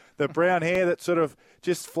the brown hair that sort of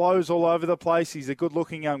just flows all over the place. He's a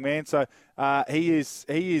good-looking young man. So he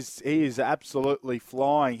is absolutely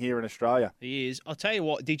flying here in Australia. He is. I'll tell you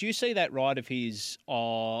what. Did you see that ride of his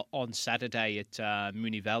on Saturday at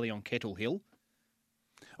Moonee Valley on Kettle Hill?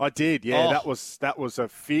 I did. Yeah, that was a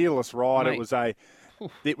fearless ride. Mate.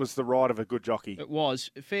 It was the ride of a good jockey. It was.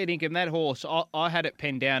 Fair dinkum, that horse, I had it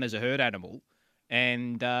penned down as a herd animal,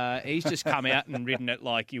 and he's just come out and ridden it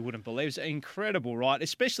like you wouldn't believe. It's an incredible ride,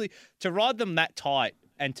 especially to ride them that tight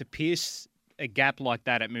and to pierce a gap like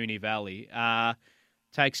that at Moonee Valley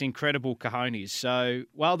takes incredible cojones. So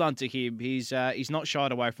well done to him. He's not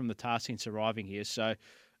shied away from the task since arriving here. So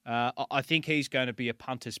I think he's going to be a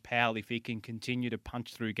punter's pal if he can continue to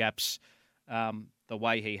punch through gaps the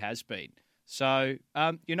way he has been. So,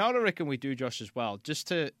 you know what I reckon we do, Josh, as well?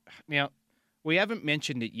 Now, we haven't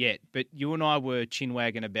mentioned it yet, but you and I were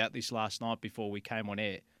chinwagging about this last night before we came on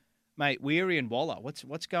air. Mate, Weary and Waller,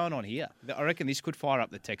 what's going on here? I reckon this could fire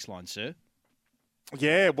up the text line, sir.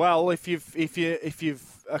 Yeah, well, if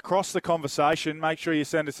you've across the conversation, make sure you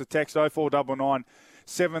send us a text 0499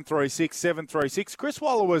 736 736. Chris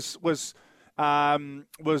Waller was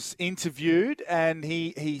interviewed, and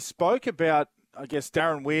he spoke about, I guess,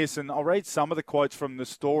 Darren Weirs, and I'll read some of the quotes from the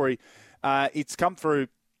story. It's come through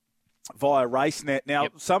via RaceNet. Now,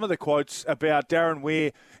 Some of the quotes about Darren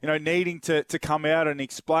Weir, needing to come out and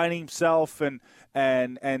explain himself and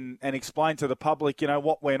explain to the public,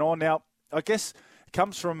 what went on. Now, I guess it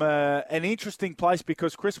comes from an interesting place,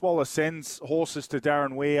 because Chris Waller sends horses to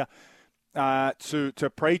Darren Weir to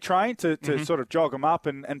pre-train, to sort of jog them up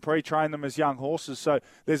and pre-train them as young horses. So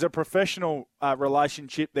there's a professional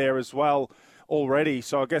relationship there as well already.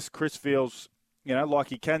 So I guess Chris feels, like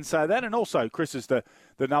he can say that, and also Chris is the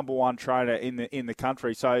number one trainer in the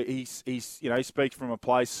country. So he speaks from a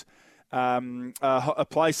place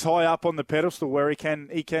high up on the pedestal where he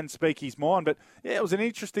can speak his mind. But yeah, it was an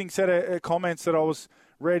interesting set of comments that I was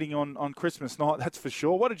reading on Christmas night. That's for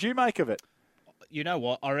sure. What did you make of it? You know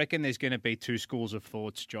what? I reckon there's going to be two schools of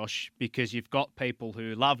thoughts, Josh, because you've got people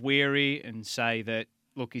who love Weary and say that,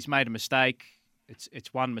 look, he's made a mistake.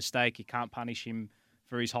 It's one mistake. You can't punish him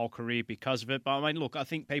for his whole career because of it. But, I mean, look, I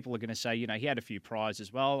think people are going to say, he had a few pries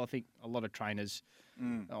as well. I think a lot of trainers,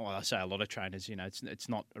 I say a lot of trainers, it's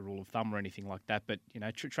not a rule of thumb or anything like that. But,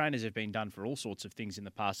 trainers have been done for all sorts of things in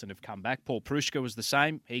the past and have come back. Paul Prushka was the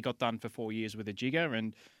same. He got done for 4 years with a jigger,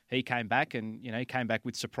 and he came back and, he came back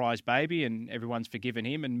with Surprise Baby, and everyone's forgiven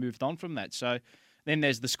him and moved on from that. So then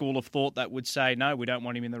there's the school of thought that would say, no, we don't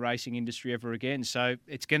want him in the racing industry ever again. So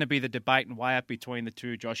it's going to be the debate and weigh up between the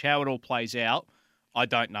two, Josh. How it all plays out, I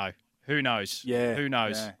don't know. Who knows? Yeah. Who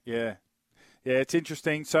knows? Yeah, it's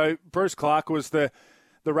interesting. So Bruce Clark was the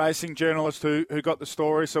racing journalist who got the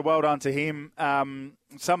story, so well done to him. Some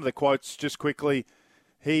of the quotes, just quickly,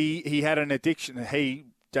 he had an addiction.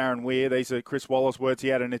 Darren Weir, these are Chris Waller's words, he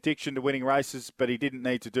had an addiction to winning races, but he didn't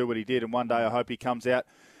need to do what he did, and one day I hope he comes out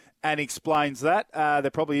and explains that. There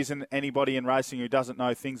probably isn't anybody in racing who doesn't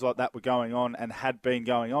know things like that were going on and had been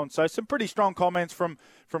going on. So some pretty strong comments from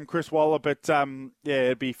Chris Waller, but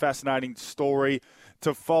it'd be a fascinating story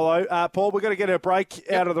to follow. Paul, we've got to get a break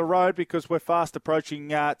out of the road because we're fast approaching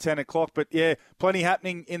 10 o'clock. But yeah, plenty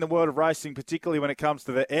happening in the world of racing, particularly when it comes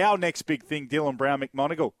to our next big thing, Dylan Brown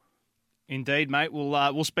McMonigal. Indeed, mate.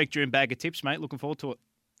 We'll speak during Bag of Tips, mate. Looking forward to it.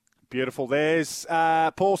 Beautiful. There's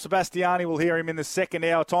Paul Sebastiani. We'll hear him in the second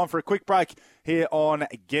hour. Time for a quick break here on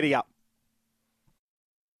Giddy Up.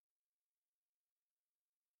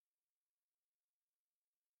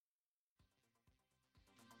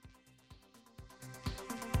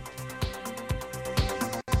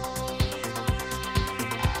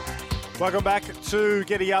 Welcome back to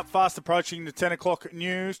Giddy Up, fast approaching the 10 o'clock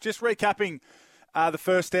news. Just recapping the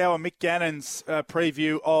first hour, Mick Gannon's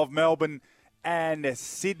preview of Melbourne and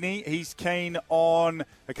Sydney. He's keen on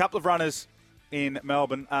a couple of runners in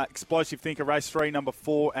Melbourne. Explosive Thinker, race 3, number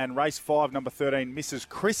 4, and race 5, number 13, Mrs.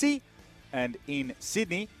 Chrissy. And in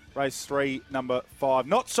Sydney, race 3, number 5,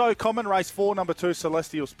 Not So Common, race 4, number 2,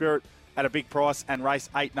 Celestial Spirit at a big price, and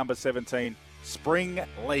race 8, number 17, Spring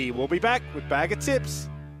Lee. We'll be back with Bag of Tips.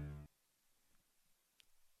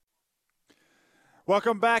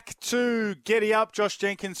 Welcome back to Giddy Up. Josh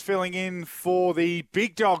Jenkins filling in for the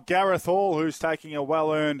big dog Gareth Hall, who's taking a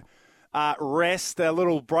well-earned rest, a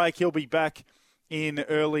little break. He'll be back in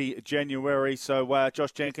early January. So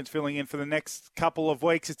Josh Jenkins filling in for the next couple of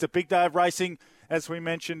weeks. It's a big day of racing, as we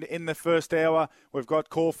mentioned in the first hour. We've got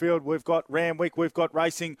Caulfield, we've got Randwick, we've got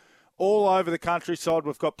racing all over the countryside.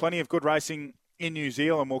 We've got plenty of good racing in New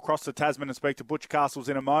Zealand. We'll cross the Tasman and speak to Butch Castles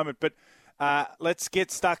in a moment. But let's get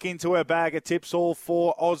stuck into our bag of tips. All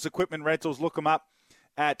for Oz Equipment Rentals. Look them up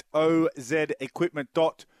at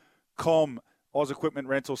ozequipment.com. Oz Equipment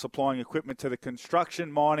Rentals, supplying equipment to the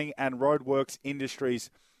construction, mining and roadworks industries.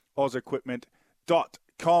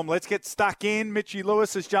 ozequipment.com. Let's get stuck in. Mitchie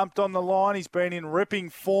Lewis has jumped on the line. He's been in ripping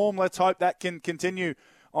form. Let's hope that can continue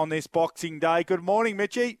on this Boxing Day. Good morning,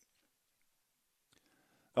 Mitchie.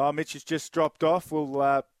 Oh, Mitch has just dropped off.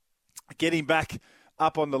 We'll get him back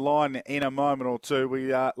up on the line in a moment or two.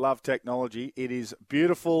 We love technology. It is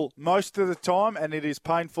beautiful most of the time, and it is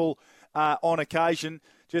painful on occasion.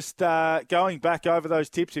 Just going back over those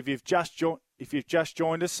tips. If you've just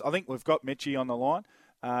joined us, I think we've got Mitchie on the line.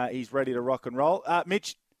 He's ready to rock and roll.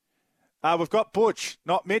 Mitch, we've got Butch,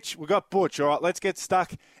 not Mitch. We've got Butch. All right, let's get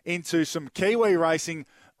stuck into some Kiwi racing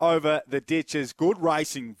over the ditches. Good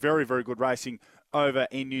racing, very, very good racing over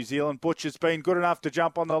in New Zealand. Butch has been good enough to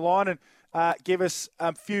jump on the line and give us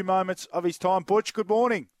a few moments of his time. Butch, good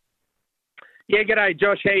morning. Yeah, g'day,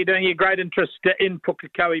 Josh. How you doing? Great interest in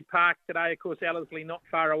Pukekohe Park today. Of course, Ellerslie not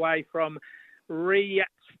far away from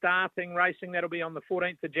restarting racing. That'll be on the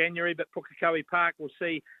 14th of January, but Pukekohe Park will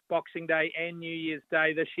see Boxing Day and New Year's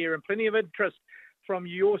Day this year, and plenty of interest from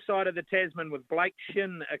your side of the Tasman with Blake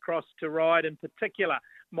Shin across to ride, in particular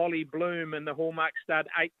Molly Bloom in the Hallmark Stud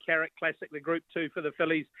 8 Carat Classic, the Group 2 for the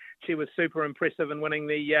fillies. She was super impressive in winning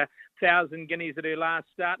the 1,000 guineas at her last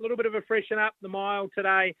start. A little bit of a freshen up the mile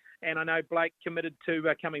today, and I know Blake committed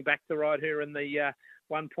to coming back to ride her in the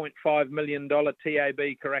 $1.5 million TAB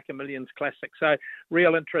Karaka Millions Classic. So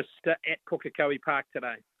real interest at Pukekohe Park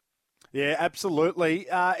today. Yeah, absolutely.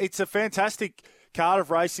 It's a fantastic card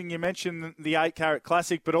of racing. You mentioned the 8 Carat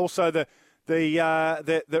Classic, but also the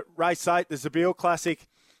race 8, the Zabeel Classic,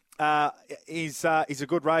 is a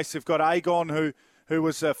good race. They've got Aegon, who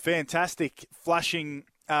was a fantastic flashing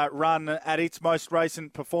run at its most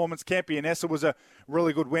recent performance. Campionessa was a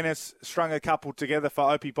really good winner, strung a couple together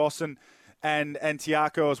for Opie Boston and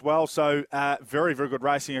Tiako as well. So very, very good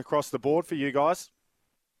racing across the board for you guys.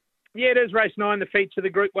 Yeah, it is race 9, the feature, the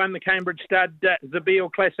Group 1, the Cambridge Stud Zabeel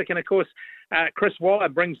Classic. And, of course, Chris Waller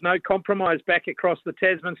brings no compromise back across the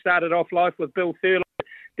Tasman. Started off life with Bill Thurlow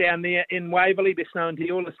down there in Waverley, best known to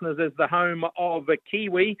your listeners as the home of a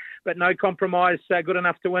Kiwi, but no compromise, good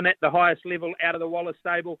enough to win at the highest level out of the Waller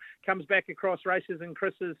stable. Comes back across races in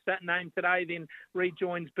Chris's name today, then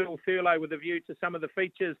rejoins Bill Thurlow with a view to some of the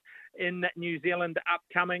features in New Zealand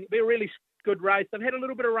upcoming. Be a really good race. They've had a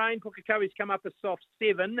little bit of rain. Pukekohe's come up a soft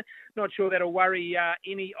 7. Not sure that'll worry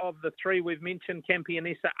any of the 3 we've mentioned,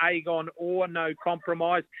 Campionessa, Aegon, or No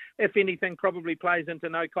Compromise. If anything, probably plays into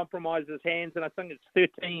No Compromise's hands, and I think it's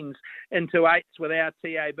 13s into 8s without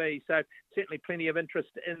TAB. So certainly plenty of interest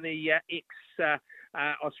in the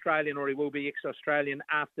Australian, or he will be ex-Australian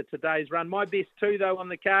after today's run. My best 2, though, on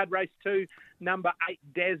the card, race 2, number 8,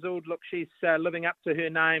 Dazzled. Look, she's living up to her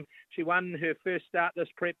name. She won her first start this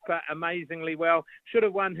prep amazingly well. Should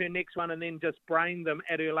have won her next one and then just brained them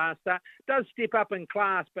at her last start. Does step up in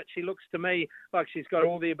class, but she looks to me like she's got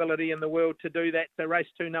all the ability in the world to do that. So race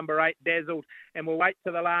 2, number 8, Dazzled. And we'll wait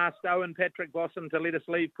to the last. Owen Patrick Blossom to let us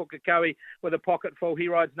leave Pukekohe with a pocket full. He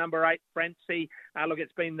rides number 8, Francie. Look,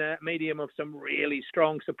 it's been the medium of some really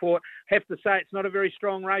strong support. Have to say it's not a very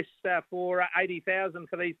strong race for 80,000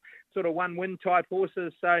 for these sort of one-win type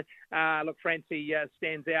horses. So, look, Francie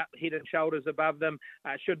stands out head and shoulders above them.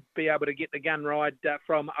 Should be able to get the gun ride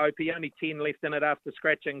from Opie. Only 10 left in it after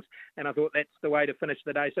scratchings, and I thought that's the way to finish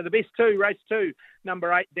the day. So the best 2, race 2,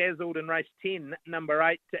 number 8, Dazzled, and race 10, number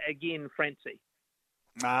 8, again, Francie.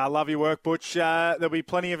 I love your work, Butch. There'll be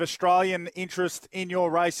plenty of Australian interest in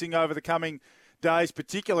your racing over the coming days,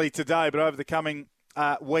 particularly today, but over the coming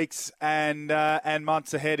weeks and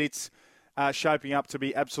months ahead. It's shaping up to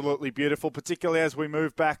be absolutely beautiful, particularly as we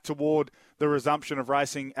move back toward the resumption of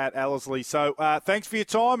racing at Ellerslie. So thanks for your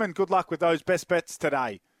time and good luck with those best bets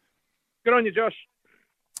today. Good on you, Josh.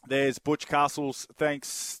 There's Butch Castles,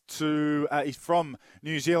 thanks to, he's from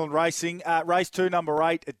New Zealand Racing. Race 2, number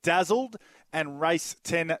 8, Dazzled, and race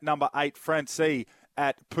 10, number 8, Francie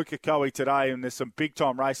at Pukekohe today. And there's some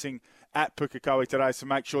big-time racing at Pukekohe today, so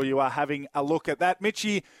make sure you are having a look at that.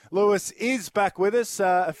 Mitchie Lewis is back with us.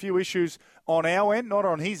 A few issues on our end, not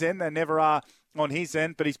on his end. They never are on his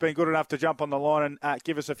end, but he's been good enough to jump on the line and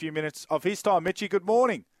give us a few minutes of his time. Mitchie, good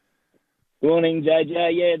morning. Morning, JJ.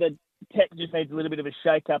 Yeah, the tech just needs a little bit of a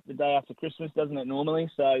shake-up the day after Christmas, doesn't it,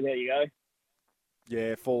 normally? So there you go.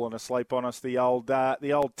 Yeah, falling asleep on us, the old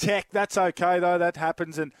tech. That's okay, though. That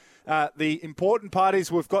happens. And the important part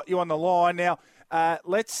is we've got you on the line. Now,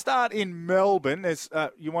 let's start in Melbourne. As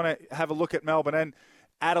you want to have a look at Melbourne and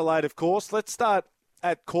Adelaide, of course. Let's start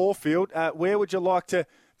at Caulfield. Where would you like to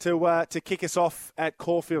kick us off at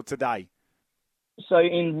Caulfield today? So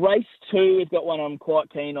in race 2, we've got one I'm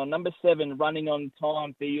quite keen on. Number 7, Running on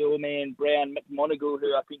Time for your man, Brown McMonagle,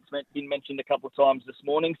 who I think's been mentioned a couple of times this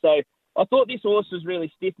morning. So I thought this horse was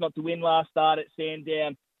really stiff not to win last start at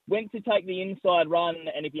Sandown. Went to take the inside run,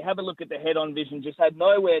 and if you have a look at the head-on vision, just had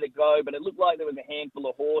nowhere to go, but it looked like there was a handful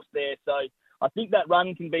of horse there. So I think that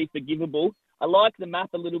run can be forgivable. I like the map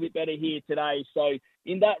a little bit better here today. So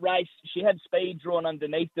in that race, she had speed drawn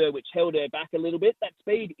underneath her, which held her back a little bit. That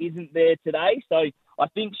speed isn't there today. So I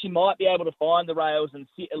think she might be able to find the rails and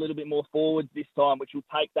sit a little bit more forwards this time, which will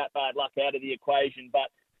take that bad luck out of the equation.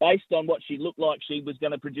 But based on what she looked like she was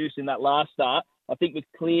going to produce in that last start, I think with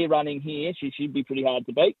clear running here, she should be pretty hard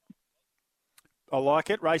to beat. I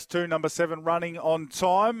like it. Race 2, number 7, Running on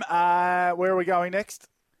Time. Where are we going next?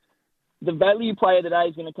 The value player today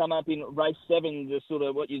is going to come up in race 7, the sort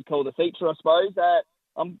of what you'd call the feature, I suppose.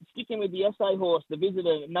 I'm sticking with the SA horse, the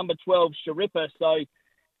visitor, number 12, Sharippa. So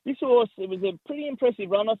this horse, it was a pretty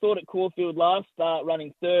impressive run, I thought, at Caulfield last start,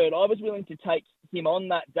 running 3rd. I was willing to take him on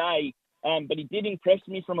that day, but he did impress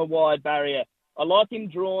me from a wide barrier. I like him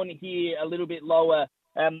drawn here a little bit lower.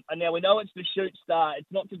 And now we know it's the shoot start.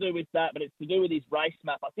 It's not to do with that, but it's to do with his race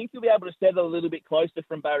map. I think he'll be able to settle a little bit closer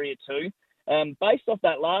from barrier 2. Based off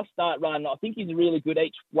that last start run, I think he's a really good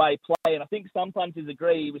each-way play, and I think some punters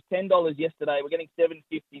agree. He was $10 yesterday. We're getting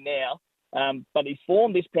 $7.50 now. But his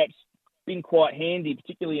form this prep's been quite handy,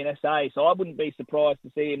 particularly in SA, so I wouldn't be surprised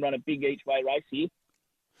to see him run a big each-way race here.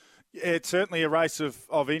 Yeah, it's certainly a race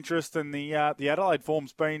of interest, and the Adelaide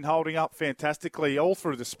form's been holding up fantastically all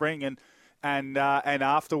through the spring and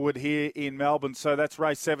afterward here in Melbourne. So that's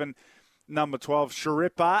race 7. Number 12,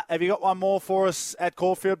 Sharippa. Have you got one more for us at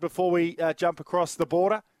Caulfield before we jump across the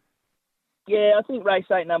border? Yeah, I think race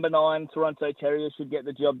 8, number 9, Toronto Terrier should get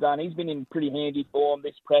the job done. He's been in pretty handy form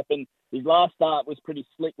this prep, and his last start was pretty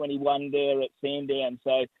slick when he won there at Sandown.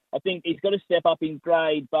 So I think he's got to step up in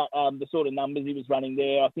grade, but the sort of numbers he was running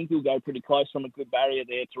there, I think he'll go pretty close from a good barrier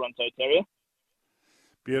there, Toronto Terrier.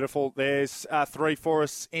 Beautiful. There's 3 for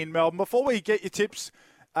us in Melbourne. Before we get your tips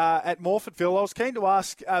at Morfordville, I was keen to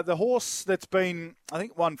ask the horse that's been, I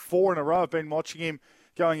think, won 4 in a row. I've been watching him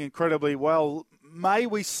going incredibly well. May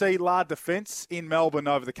we see La Defence in Melbourne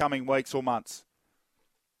over the coming weeks or months?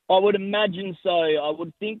 I would imagine so. I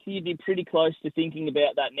would think you'd be pretty close to thinking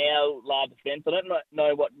about that now, La Defence. I don't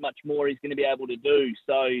know what much more he's going to be able to do.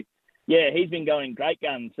 So, yeah, he's been going great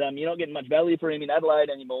guns. You're not getting much value for him in Adelaide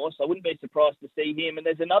anymore, so I wouldn't be surprised to see him. And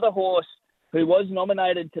there's another horse who was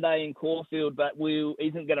nominated today in Caulfield but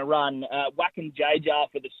isn't going to run, Whackin' J-Jar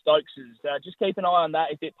for the Stokeses. Just keep an eye on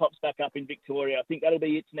that if it pops back up in Victoria. I think that'll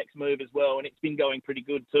be its next move as well, and it's been going pretty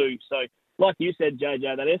good too. So, like you said,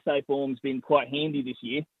 JJ, that SA form's been quite handy this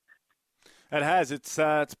year. It has. It's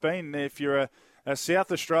been, if you're a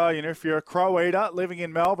South Australian, if you're a crow eater living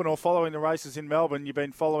in Melbourne or following the races in Melbourne, you've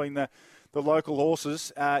been following the local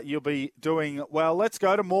horses, you'll be doing well. Let's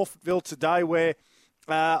go to Morpheville today where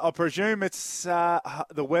I presume it's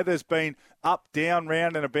the weather's been up, down,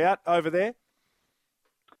 round and about over there.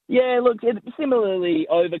 Yeah, look, it's similarly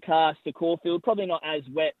overcast to Caulfield, probably not as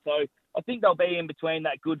wet. So I think they'll be in between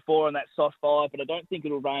that good 4 and that soft 5, but I don't think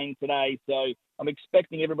it'll rain today. So I'm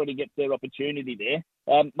expecting everybody gets their opportunity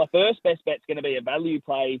there. My first best bet's going to be a value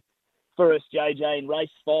play for us, JJ, in race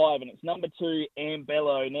 5, and it's number 2,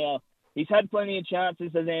 Ambello. Now, he's had plenty of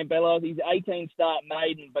chances as Ambello. He's 18-start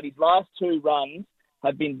maiden, but his last 2 runs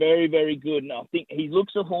have been very, very good. And I think he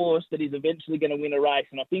looks a horse that is eventually going to win a race,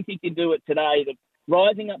 and I think he can do it today.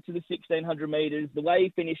 Rising up to the 1,600 metres, the way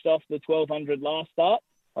he finished off the 1,200 last start,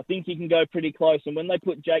 I think he can go pretty close. And when they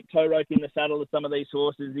put Jake Toroke in the saddle of some of these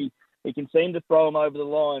horses, he he can seem to throw him over the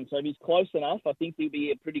line. So if he's close enough, I think he'll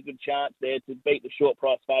be a pretty good chance there to beat the short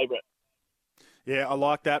price favourite. Yeah, I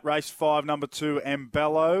like that. Race 5, number 2,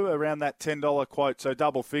 Embello, around that $10 quote, so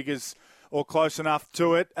double figures or close enough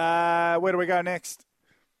to it. Where do we go next?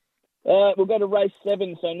 We'll go to race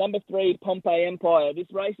 7. So number 3, Pompeii Empire. This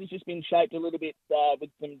race has just been shaped a little bit with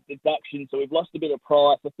some deductions, so we've lost a bit of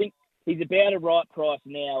price. I think he's about a right price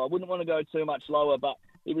now. I wouldn't want to go too much lower, but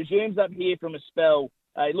he resumes up here from a spell.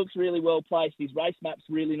 He looks really well placed. His race map's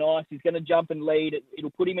really nice. He's going to jump and lead. It'll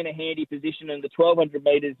put him in a handy position, and the 1,200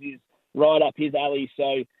 metres is right up his alley.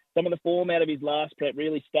 So some of the form out of his last prep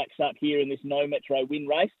really stacks up here in this no metro win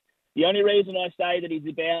race. The only reason I say that he's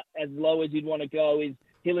about as low as you'd want to go is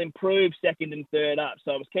he'll improve second and third up.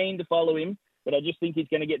 So I was keen to follow him, but I just think he's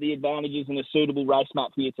going to get the advantages in a suitable race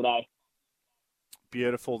map here today.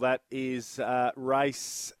 Beautiful. That is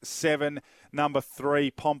race 7, number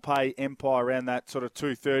 3, Pompeii Empire, around that sort of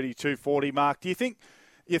 230, 240 mark. Do you think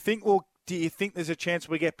there's a chance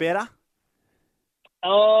we get better?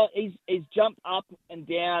 He's jumped up and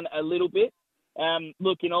down a little bit.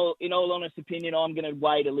 Look, in all honest opinion, I'm going to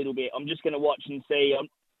wait a little bit. I'm just going to watch and see.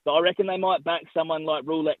 So I reckon they might back someone like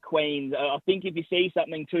Roulette Queens. I think if you see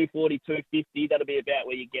something 240, 250, that'll be about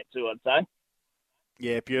where you get to, I'd say.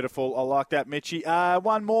 Yeah, beautiful. I like that, Mitchie.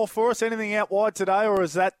 One more for us. Anything out wide today, or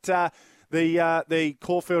is that the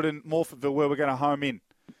Caulfield and Morphettville where we're going to home in?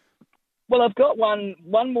 Well, I've got one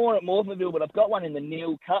more at Morphettville, but I've got one in the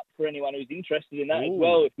Neil Cup for anyone who's interested in that as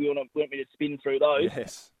well, if you want me to spin through those.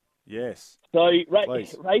 Yes. So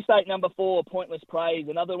race 8, number 4, Pointless Praise,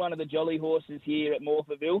 another one of the jolly horses here at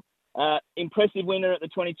Morphettville. Impressive winner at the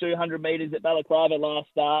 2,200 metres at Balaclava last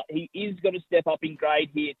start. He is going to step up in grade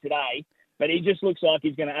here today, but he just looks like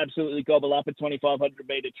he's going to absolutely gobble up a 2,500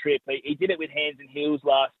 metre trip. He did it with hands and heels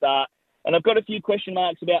last start. And I've got a few question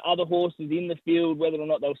marks about other horses in the field, whether or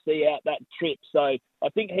not they'll see out that trip. So I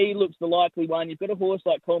think he looks the likely one. You've got a horse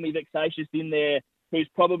like Call Me Vexatious in there who's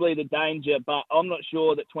probably the danger, but I'm not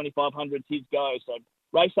sure that 2,500's his go. So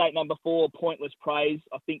race 8, number 4, Pointless Praise,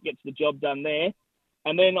 I think gets the job done there.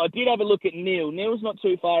 And then I did have a look at Neil. Neil's not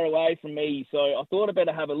too far away from me, so I thought I'd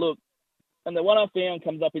better have a look. And the one I found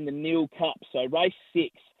comes up in the Neil Cup. So race 6,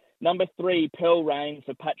 number 3, Pearl Rain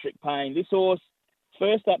for Patrick Payne. This horse,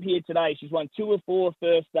 first up here today, she's won 2 of 4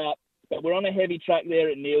 first up, but we're on a heavy track there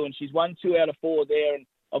at Neil, and she's won 2 out of 4 there. And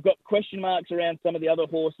I've got question marks around some of the other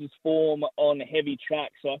horses' form on heavy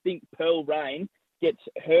track. So I think Pearl Rain gets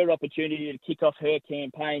her opportunity to kick off her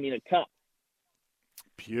campaign in a cup.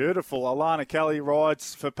 Beautiful. Alana Kelly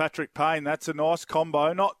rides for Patrick Payne. That's a nice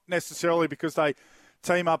combo. Not necessarily because they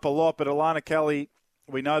team up a lot, but Alana Kelly,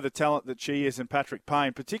 we know the talent that she is, and Patrick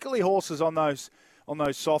Payne, particularly horses on those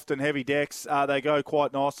soft and heavy decks, they go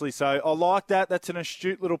quite nicely. So I like that. That's an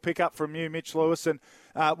astute little pickup from you, Mitch Lewis, and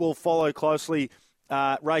we'll follow closely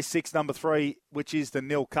race 6, number 3, which is the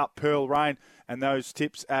Nil Cup Pearl Rain, and those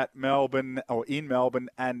tips at Melbourne, or in Melbourne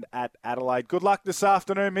and at Adelaide. Good luck this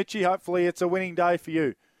afternoon, Mitchie. Hopefully it's a winning day for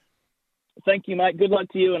you. Thank you, mate. Good luck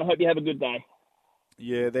to you, and I hope you have a good day.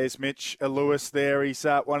 Yeah, there's Mitch Lewis there. He's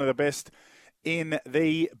one of the best in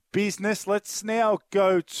the business. Let's now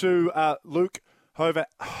go to Luke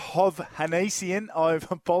Hovhanessian. I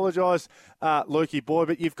apologise, Lukey boy,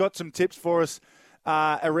 but you've got some tips for us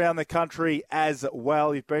around the country as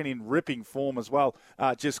well. You've been in ripping form as well,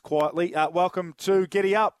 just quietly. Welcome to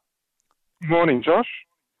Giddy Up. Morning, Josh.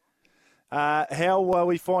 How are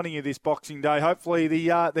we finding you this Boxing Day? Hopefully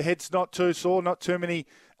the head's not too sore, not too many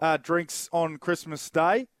drinks on Christmas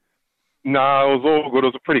Day. No, it was all good.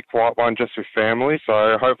 It was a pretty quiet one, just with family.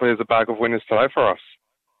 So hopefully there's a bag of winners today for us.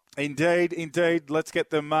 Indeed. Let's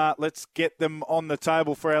get them on the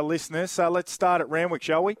table for our listeners. So let's start at Randwick,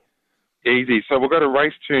 shall we? Easy. So we'll go to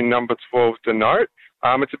race 2, number 12, Denote.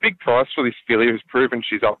 It's a big price for this filly who's proven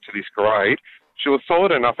she's up to this grade. She was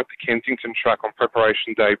solid enough at the Kensington track on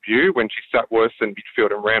preparation debut when she sat worse than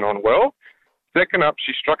midfield and ran on well. Second up,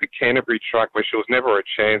 she struck a Canterbury track where she was never a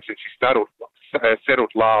chance, and she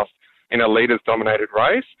settled last in a leaders-dominated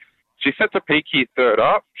race. She sets a peak here third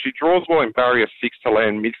up. She draws well in barrier 6 to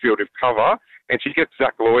land midfield with cover, and she gets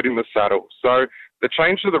Zach Lloyd in the saddle. So the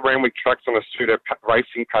change to the Randwick tracks on a suit her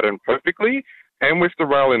racing pattern perfectly, and with the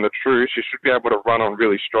rail in the true, she should be able to run on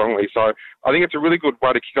really strongly. So I think it's a really good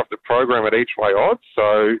way to kick off the program at each way odds.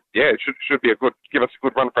 So yeah, it should be give us a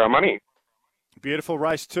good run for our money. Beautiful.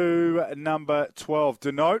 Race 2, number 12,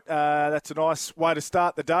 Denote. That's a nice way to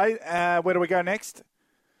start the day. Where do we go next?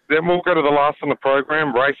 Then we'll go to the last on the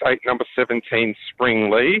program, race 8, number 17, Spring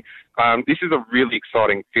Lee. This is a really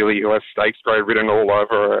exciting filly who has stakes grade written all over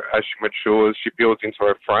her as she matures. She builds into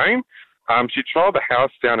her frame. She trialled the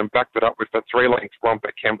house down and backed it up with a 3-length romp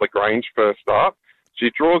at Kembla Grange first up. She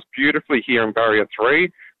draws beautifully here in barrier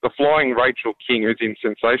 3. The flying Rachel King, who's in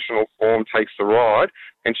sensational form, takes the ride,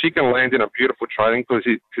 and she can land in a beautiful trailing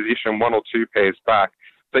position 1 or 2 pairs back.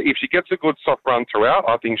 So if she gets a good soft run throughout,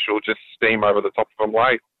 I think she'll just steam over the top of them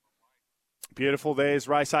late. Beautiful. There's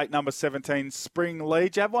race 8, number 17, Spring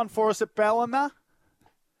Lead. Do you have one for us at Ballina?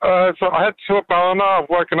 So I had 2 at Ballina. I've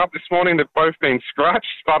woken up this morning. They've both been scratched,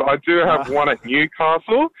 but I do have one at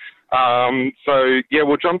Newcastle.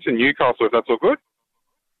 We'll jump to Newcastle if that's all good.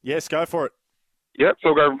 Yes, go for it. Yep,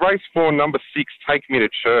 so we'll go race 4, number 6, Take Me to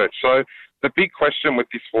Church. So the big question with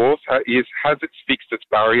this horse is, has it fixed its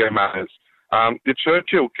barrier manners? The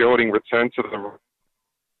Churchill gelding returned to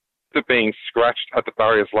the being scratched at the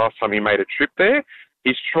barriers last time he made a trip there.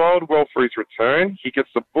 He's trialled well for his return. He gets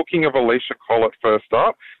the booking of Alicia Collett first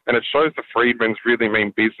up, and it shows the Freedmans really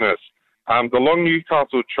mean business. The long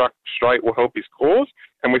Newcastle track straight will help his cause,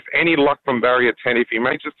 and with any luck from barrier 10, if he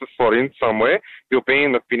manages to slot in somewhere, he'll be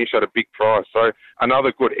in the finish at a big price. So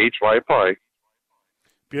another good each-way play.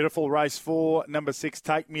 Beautiful. Race 4, number 6,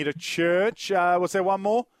 Take Me to Church. Was there one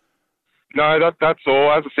more? No, that's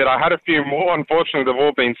all. As I said, I had a few more. Unfortunately, they've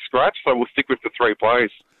all been scratched, so we'll stick with the 3 plays.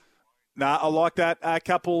 Nah, I like that. A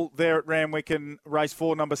couple there at Randwick and race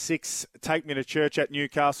 4, number 6, Take Me to Church at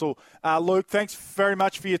Newcastle. Luke, thanks very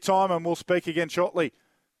much for your time, and we'll speak again shortly.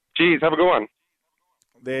 Cheers. Have a good one.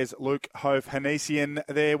 There's Luke Hove-Hanesian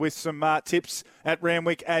there with some tips at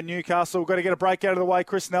Randwick and Newcastle. We've got to get a break out of the way.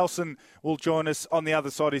 Chris Nelson will join us on the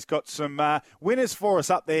other side. He's got some winners for us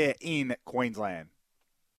up there in Queensland.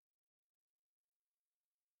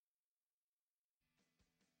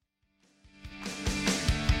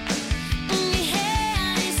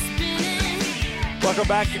 Welcome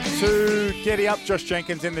back to Giddy Up. Josh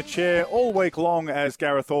Jenkins in the chair all week long as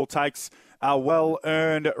Gareth Hall takes a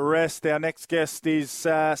well-earned rest. Our next guest is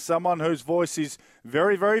someone whose voice is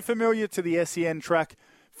very, very familiar to the SEN track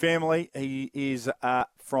family. He is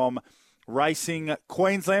from Racing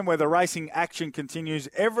Queensland, where the racing action continues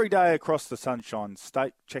every day across the Sunshine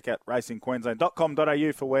State. Check out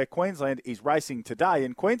racingqueensland.com.au for where Queensland is racing today.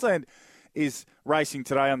 And Queensland is racing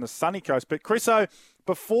today on the sunny coast. But Chriso,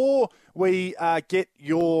 before we get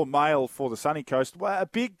your mail for the sunny coast, a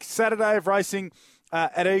big Saturday of racing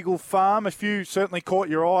at Eagle Farm. A few certainly caught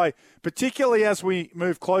your eye, particularly as we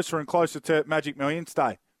move closer and closer to Magic Millions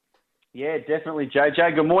Day. Yeah, definitely,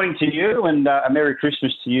 JJ. Good morning to you, and a Merry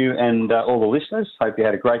Christmas to you and all the listeners. Hope you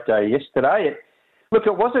had a great day yesterday. Look,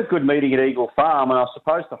 it was a good meeting at Eagle Farm, and I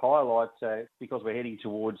suppose the highlight, because we're heading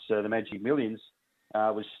towards the Magic Millions,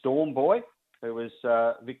 was Storm Boy, who was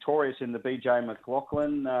victorious in the BJ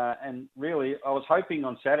McLaughlin. And really, I was hoping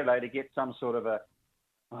on Saturday to get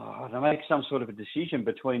make some sort of a decision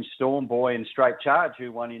between Storm Boy and Straight Charge,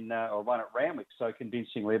 who won at Randwick so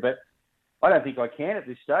convincingly. But I don't think I can at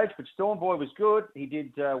this stage. But Storm Boy was good. He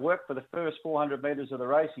did work for the first 400 metres of the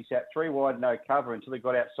race. He sat 3 wide, no cover, until he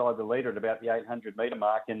got outside the leader at about the 800-metre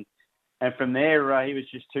mark. And from there, he was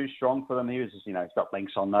just too strong for them. He was just, he's got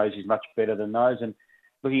lengths on those. He's much better than those. And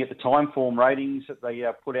looking at the time form ratings that they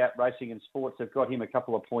put out, Racing and Sports, they've got him a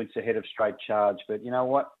couple of points ahead of Straight Charge. But you know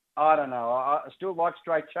what? I don't know. I still like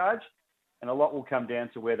Straight Charge, and a lot will come down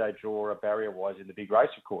to where they draw barrier-wise in the big race,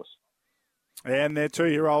 of course. And they're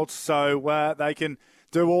 2-year-olds, so they can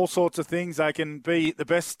do all sorts of things. They can be the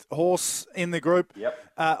best horse in the group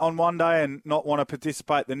on one day and not want to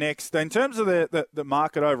participate the next. In terms of the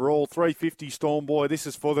market overall, $3.50 Storm Boy. This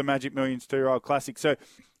is for the Magic Millions 2-year-old classic. So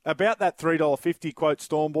about that $3.50 quote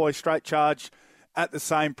Storm Boy. Straight Charge at the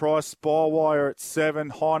same price. Bywire at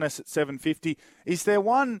 $7, Highness at $7.50. Is there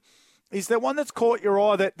one that's caught your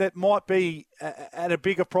eye that might be at a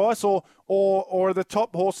bigger price, or are the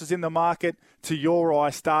top horses in the market to your eye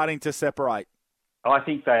starting to separate? I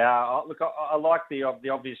think they are. Look, I like the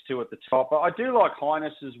obvious two at the top. I do like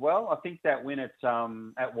Highness as well. I think that win at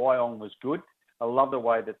Wyong was good. I love the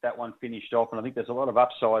way that one finished off, and I think there's a lot of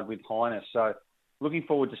upside with Highness. So looking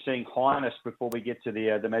forward to seeing Highness before we get to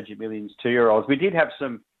the Magic Millions 2-year-olds. We did have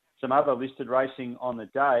some other listed racing on the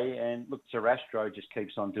day, and look, Sarastro just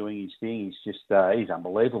keeps on doing his thing. He's he's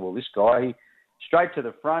unbelievable, this guy. He straight to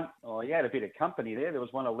the front. Oh, he had a bit of company there. There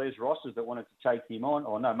was one of Les Ross's that wanted to take him on.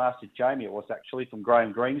 Oh, no, Master Jamie it was actually, from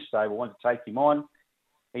Graham Green's stable, wanted to take him on.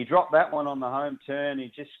 He dropped that one on the home turn.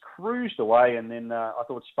 He just cruised away, and then I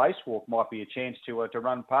thought Spacewalk might be a chance to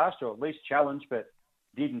run past, or at least challenge, but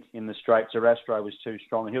didn't in the straight. Sarastro was too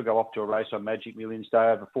strong, and he'll go off to a race on Magic Millions Day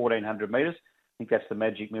over 1,400 metres. I think that's the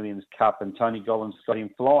Magic Millions Cup, and Tony Gollan's got him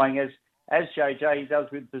flying, as JJ does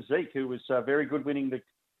with Bezique, who was very good winning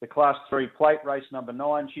the Class 3 plate, race number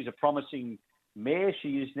 9. She's a promising mare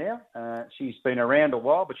she is now. She's been around a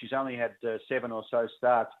while, but she's only had 7 or so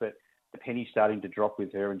starts. But the penny's starting to drop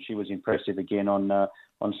with her, and she was impressive again on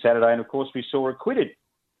Saturday. And of course, we saw her acquitted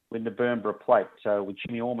win the Burnborough Plate. So with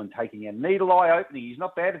Jimmy Orman taking a needle eye opening, he's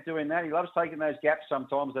not bad at doing that. He loves taking those gaps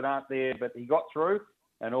sometimes that aren't there, but he got through,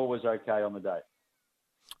 and all was okay on the day.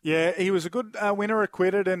 Yeah, he was a good winner,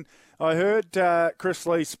 acquitted, and I heard Chris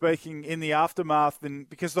Lee speaking in the aftermath, and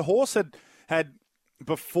because the horse had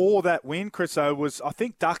before that win, Chriso, was, I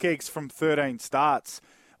think, duck eggs from 13 starts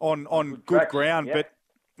on good ground, yeah. But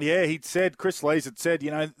yeah, Chris Lees had said,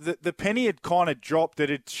 the penny had kind of dropped, that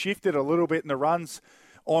it shifted a little bit in the runs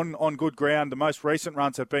on good ground. The most recent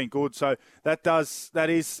runs have been good, so that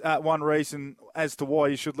is one reason as to why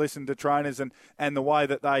you should listen to trainers and the way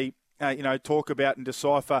that they talk about and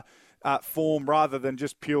decipher form rather than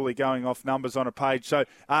just purely going off numbers on a page. So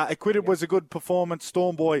acquitted was a good performance.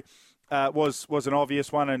 Storm Boy was an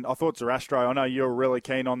obvious one, and I thought Zarastro, I know you were really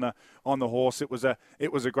keen on the horse. It was a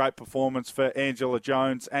great performance for Angela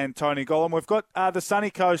Jones and Tony Gollum. We've got the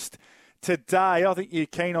Sunny Coast today. I think you're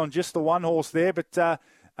keen on just the one horse there, but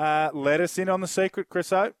let us in on the secret,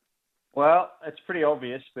 Chris O. Well, it's pretty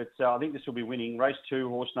obvious, but I think this will be winning. Race 2,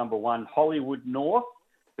 horse number 1, Hollywood North,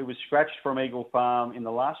 who was scratched from Eagle Farm in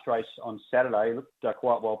the last race on Saturday. He looked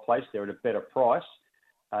quite well placed there at a better price.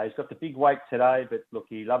 He's got the big weight today, but look,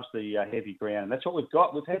 he loves the heavy ground. And that's what we've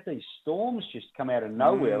got. We've had these storms just come out of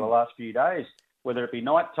nowhere the last few days, whether it be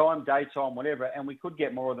nighttime, daytime, whatever, and we could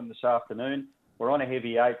get more of them this afternoon. We're on a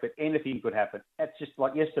heavy 8, but anything could happen. That's just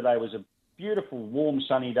like yesterday was a beautiful, warm,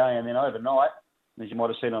 sunny day, and then overnight, as you might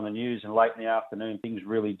have seen on the news, and late in the afternoon, things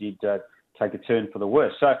really did take a turn for the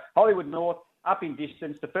worse. So Hollywood North, up in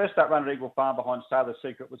distance. The first up run at Eagle Farm behind Sailor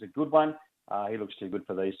Secret was a good one. He looks too good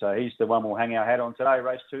for these. So he's the one we'll hang our hat on today.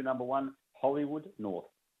 Race 2, number 1, Hollywood North.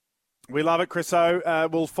 We love it, Chris O.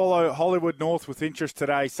 We'll follow Hollywood North with interest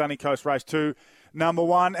today. Sunny Coast Race 2, number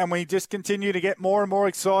 1. And we just continue to get more and more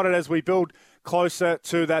excited as we build closer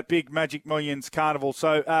to that big Magic Millions Carnival.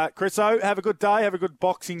 So, Chris O, have a good day. Have a good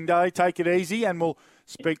Boxing Day. Take it easy. And we'll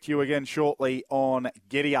speak to you again shortly on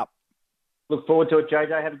Giddy Up. Look forward to it,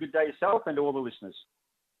 JJ. Have a good day yourself and to all the listeners.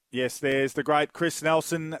 Yes, there's the great Chris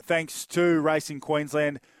Nelson. Thanks to Racing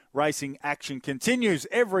Queensland. Racing action continues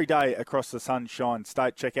every day across the Sunshine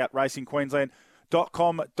State. Check out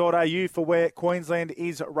racingqueensland.com.au for where Queensland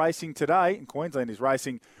is racing today. And Queensland is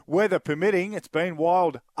racing, weather permitting. It's been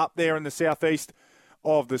wild up there in the southeast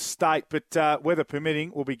of the state, but weather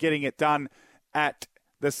permitting, we'll be getting it done at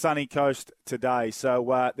the Sunny Coast today.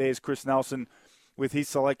 So there's Chris Nelson with his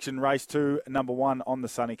selection, race 2, number 1 on the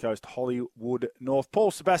Sunny Coast, Hollywood North.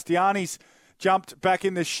 Paul Sebastiani's jumped back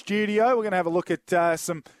in the studio. We're going to have a look at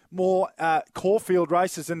some more Caulfield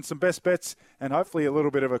races and some best bets, and hopefully a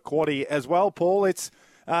little bit of a quaddie as well, Paul. It's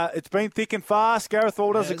been thick and fast. Gareth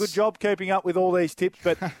Hall does a good job keeping up with all these tips,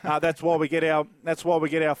 but that's why we get our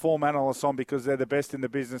form analysts on, because they're the best in the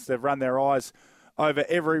business. They've run their eyes over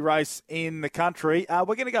every race in the country. We're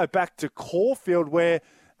going to go back to Caulfield, where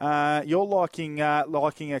you're liking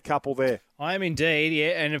a couple there. I am indeed,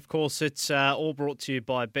 yeah. And, of course, it's all brought to you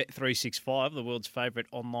by Bet365, the world's favourite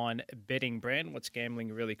online betting brand. What's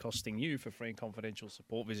gambling really costing you? For free and confidential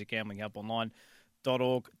support, visit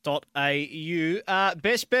gamblinghelponline.org.au.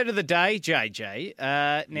 Best bet of the day,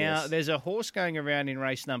 JJ. Now, there's a horse going around in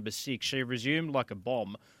race number 6. She resumed like a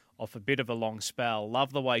bomb off a bit of a long spell.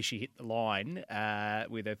 Love the way she hit the line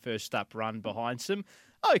with her first up run behind some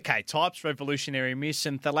okay types, Revolutionary Miss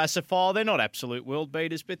and Thalassophile. They're not absolute world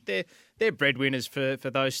beaters, but they're breadwinners for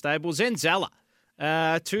those stables. And Zala,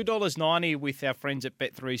 $2.90 with our friends at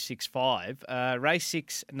Bet365. Race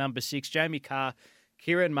 6, number 6, Jamie Carr,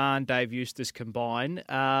 Kieran Mahon, Dave Eustace combine.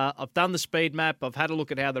 I've done the speed map. I've had a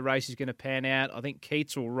look at how the race is going to pan out. I think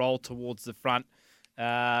Keats will roll towards the front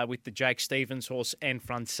with the Jake Stevens horse and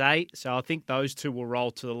Francais. So I think those two will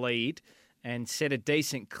roll to the lead and set a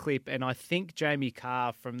decent clip. And I think Jamie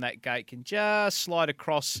Carr from that gate can just slide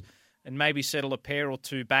across and maybe settle a pair or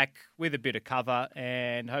two back with a bit of cover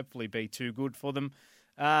and hopefully be too good for them.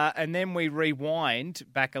 And then we rewind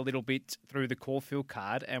back a little bit through the Caulfield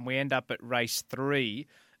card and we end up at race 3,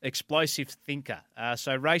 Explosive Thinker.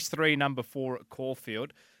 So race 3, number 4 at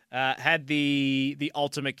Caulfield, had the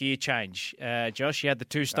ultimate gear change. Josh, you had the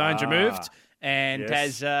 2 stones removed. And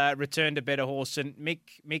has returned a better horse. And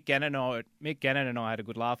Mick Gannon and I had a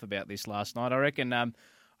good laugh about this last night. I reckon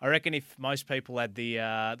if most people had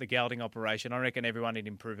the gelding operation, I reckon everyone would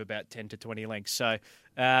improve about 10 to 20 lengths. So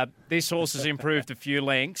this horse has improved a few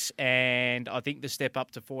lengths, and I think the step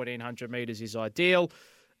up to 1,400 metres is ideal.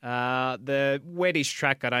 The wettish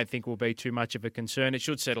track, I don't think, will be too much of a concern. It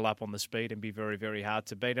should settle up on the speed and be very, very hard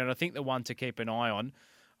to beat. And I think the one to keep an eye on,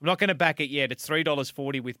 I'm not going to back it yet. It's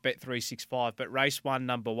 $3.40 with Bet365, but race 1,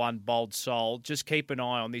 number 1, Bold Soul. Just keep an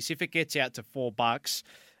eye on this. If it gets out to $4,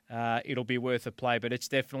 it'll be worth a play, but it's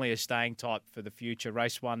definitely a staying type for the future.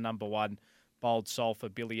 Race 1, number 1, Bold Soul for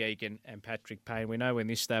Billy Egan and Patrick Payne. We know when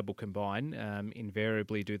this stable combine,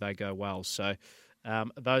 invariably do they go well. So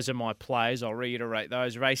those are my plays. I'll reiterate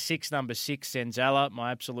those. Race 6, number 6, Zenzala,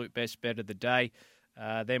 my absolute best bet of the day.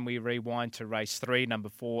 Then we rewind to race 3, number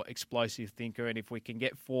 4, Explosive Thinker. And if we can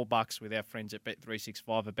get $4 with our friends at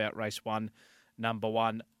Bet365 about race 1, number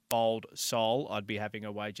 1, Bold Soul, I'd be having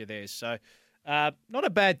a wager there. So not a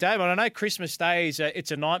bad day, but I know Christmas Day is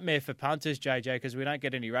it's a nightmare for punters, JJ, because we don't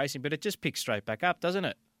get any racing, but it just picks straight back up, doesn't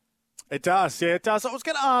it? It does, yeah, it does. I was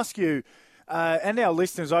going to ask you, and our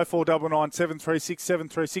listeners, 0499 736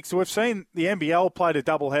 736. So we've seen the NBL played a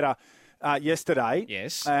doubleheader yesterday.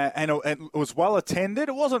 Yes. And it was well attended.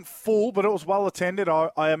 It wasn't full, but it was well attended.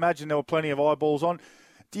 I imagine there were plenty of eyeballs on.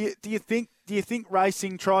 Do you think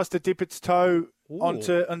racing tries to dip its toe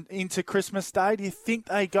into Christmas Day? Do you think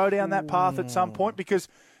they go down that path at some point? Because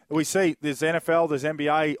we see there's NFL, there's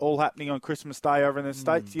NBA all happening on Christmas Day over in the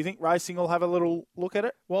States. Do you think racing will have a little look at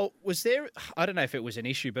it? Well, was there, I don't know if it was an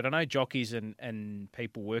issue, but I know jockeys and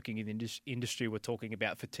people working in the industry were talking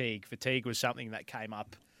about fatigue. Fatigue was something that came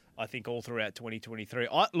up, I think, all throughout 2023.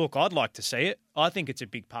 I'd like to see it. I think it's a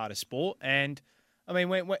big part of sport. And, I mean,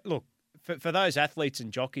 look, for those athletes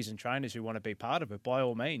and jockeys and trainers who want to be part of it, by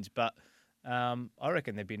all means. But I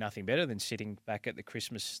reckon there'd be nothing better than sitting back at the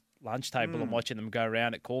Christmas lunch table and watching them go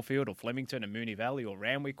around at Caulfield or Flemington and Moonee Valley or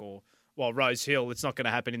Randwick or, well, Rose Hill. It's not going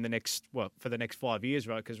to happen for the next 5 years,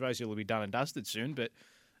 right? Because Rose Hill will be done and dusted soon. But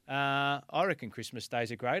I reckon Christmas Day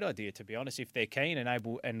is a great idea, to be honest. If they're keen and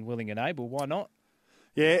able and willing and able, why not?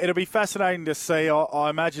 Yeah, it'll be fascinating to see.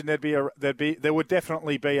 I imagine there would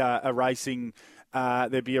definitely be a racing.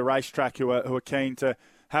 There'd be a racetrack who are keen to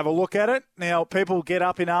have a look at it. Now, people get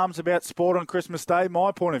up in arms about sport on Christmas Day.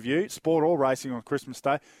 My point of view, sport or racing on Christmas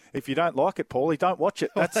Day. If you don't like it, Paulie, don't watch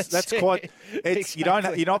it. That's quite. It's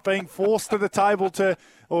exactly. You're not being forced to the table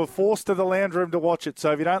or forced to the lounge room to watch it.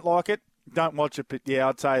 So if you don't like it, don't watch it. But yeah,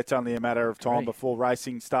 I'd say it's only a matter of time before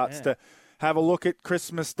racing starts to have a look at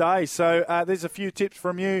Christmas Day. So there's a few tips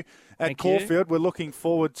from you at Caulfield. We're looking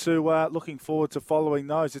forward to following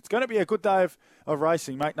those. It's going to be a good day of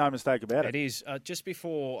racing. Make no mistake about it. It is. Just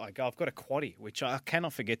before I go, I've got a quaddie, which I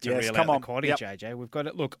cannot forget to reel out the quaddie, JJ. We've got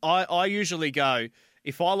it. Look, I usually go,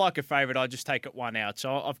 if I like a favourite, I just take it one out.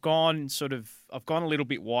 So I've gone a little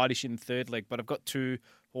bit wideish in the third leg, but I've got 2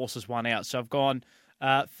 horses, one out. So I've gone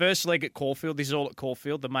first leg at Caulfield. This is all at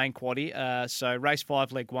Caulfield, the main quaddie. So race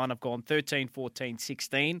 5, leg 1, I've gone 13, 14,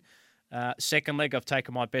 16. Second leg, I've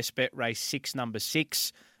taken my best bet, race 6, number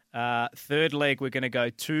 6. Third leg, we're going to go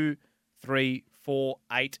 2, 3, 4,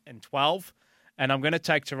 8, and 12. And I'm going to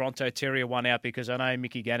take Toronto Terrier one out because I know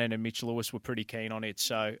Mickey Gannon and Mitch Lewis were pretty keen on it.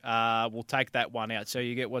 So we'll take that one out. So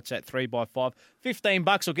you get, what's that, 3 by 5?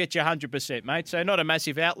 $15 will get you 100%, mate. So not a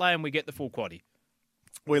massive outlay, and we get the full quaddie.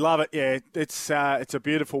 We love it, yeah. It's a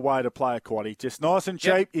beautiful way to play a quaddie. Just nice and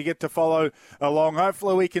cheap. Yep. You get to follow along.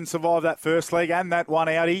 Hopefully we can survive that first leg and that one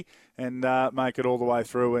outie and make it all the way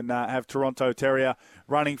through and have Toronto Terrier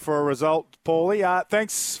running for a result. Paulie,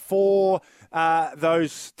 thanks for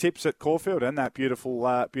those tips at Caulfield and that beautiful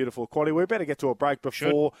quaddie. We better get to a break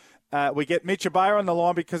before we get Mitch Abaya on the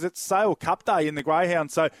line because it's Sale Cup Day in the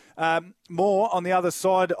Greyhound. So more on the other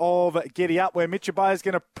side of Giddy Up, where Mitch Abaya is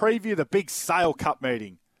going to preview the big Sale Cup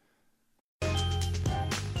meeting.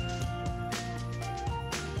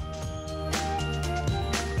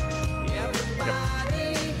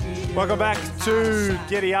 Welcome back to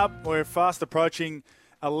Giddy Up. We're fast approaching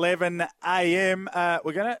 11 a.m.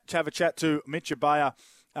 We're going to have a chat to Mitch Abaya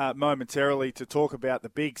momentarily to talk about the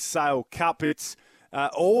big Sale Cup. It's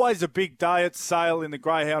always a big day at Sale in the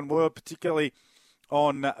Greyhound world, particularly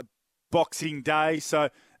on Boxing Day. So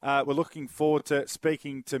we're looking forward to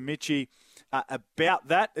speaking to Mitchie about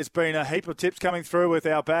that. There's been a heap of tips coming through with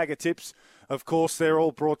our bag of tips. Of course, they're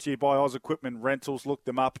all brought to you by Oz Equipment Rentals. Look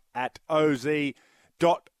them up at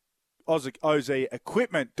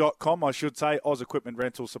OzEquipment.com, I should say. Oz Equipment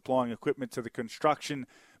Rentals, supplying equipment to the construction,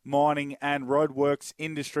 mining and roadworks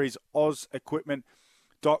industries.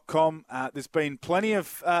 OzEquipment.com. There's been plenty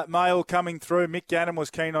of mail coming through. Mick Gannon was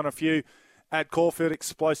keen on a few at Caulfield.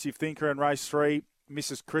 Explosive Thinker in race 3.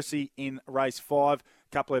 Mrs. Chrissy in race 5.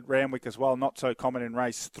 Couple at Randwick as well. Not so common in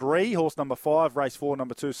race 3. Horse number 5. Race 4,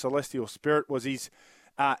 number 2, Celestial Spirit was his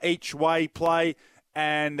each way play.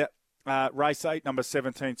 And race 8, number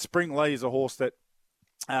 17, Spring Lee is a horse that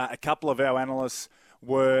a couple of our analysts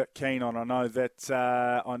were keen on. I know that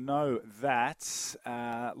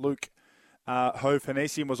Luke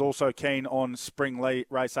Hofanesian was also keen on Spring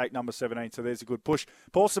Race 8, number 17, so there's a good push.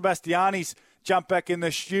 Paul Sebastiani's jumped back in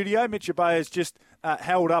the studio. Mitch Bay is just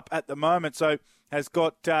held up at the moment, so has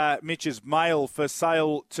got Mitch's mail for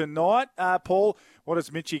sale tonight. Paul, what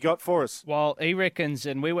has Mitchy got for us? Well, he reckons,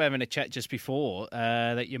 and we were having a chat just before,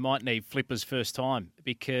 that you might need flippers first time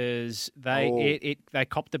because they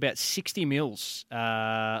copped about 60 mils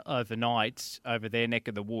overnight over their neck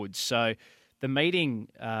of the woods. So the meeting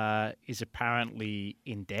is apparently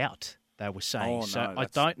in doubt, they were saying. I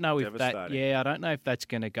don't know if I don't know if that's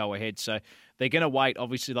going to go ahead. So they're going to wait.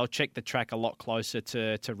 Obviously, they'll check the track a lot closer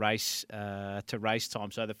to race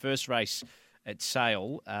time. So the first race at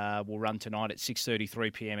Sale will run tonight at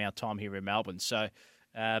 6:33 p.m. our time here in Melbourne. So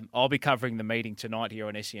I'll be covering the meeting tonight here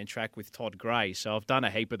on SEN Track with Todd Gray. So I've done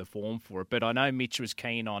a heap of the form for it. But I know Mitch was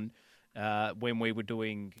keen on when we were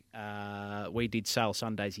doing we did Sale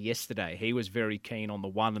Sundays yesterday. He was very keen on the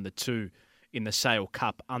 1 and the 2 in the Sale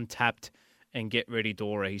Cup, Untapped and Get Ready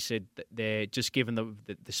Dora. He said that they're just given the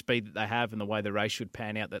speed that they have and the way the race should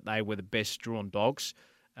pan out, that they were the best drawn dogs.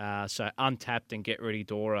 So Untapped and Get Ready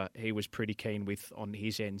Dora, he was pretty keen with on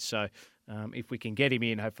his end. So if we can get him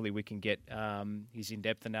in, hopefully we can get his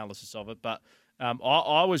in-depth analysis of it. But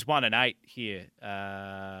I was 1 and 8 here,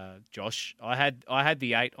 Josh. I had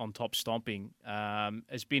the 8 on Top Stomping.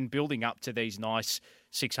 Has been building up to these nice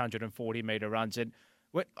 640 metre runs. And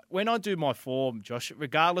when I do my form, Josh,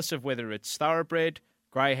 regardless of whether it's thoroughbred,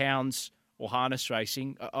 greyhounds, or harness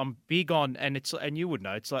racing, I'm big on, and you would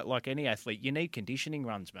know, it's like any athlete, you need conditioning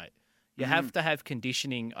runs, mate. You have to have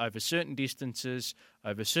conditioning over certain distances,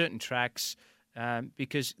 over certain tracks,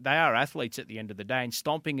 because they are athletes at the end of the day. And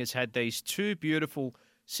Stomping has had these 2 beautiful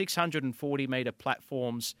 640 metre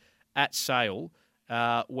platforms at Sale,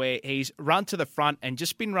 where he's run to the front and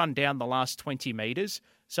just been run down the last 20 metres.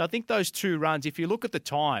 So I think those 2 runs, if you look at the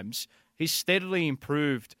times, he's steadily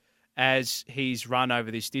improved as he's run over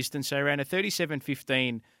this distance. So he ran a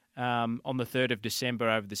 37.15 on the 3rd of December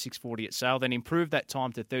over the 640 at Sale, then improved that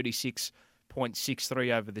time to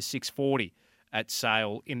 36.63 over the 640 at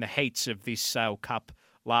Sale in the heats of this Sale Cup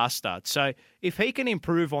last start. So if he can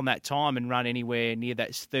improve on that time and run anywhere near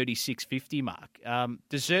that 36.50 mark,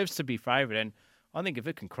 deserves to be favoured. And I think if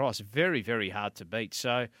it can cross, very, very hard to beat.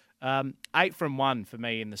 So 8 from 1 for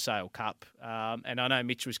me in the Sale Cup. And I know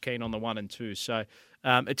Mitch was keen on the 1 and 2. So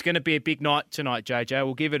it's going to be a big night tonight, JJ.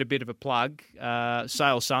 We'll give it a bit of a plug.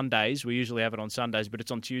 Sale Sundays. We usually have it on Sundays, but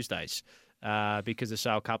it's on Tuesdays because of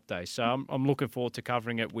Sale Cup Day. So I'm looking forward to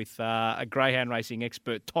covering it with a greyhound racing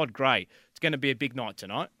expert, Todd Gray. It's going to be a big night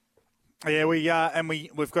tonight. Yeah,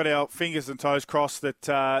 we've got our fingers and toes crossed that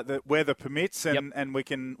that weather permits, and we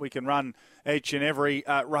can run each and every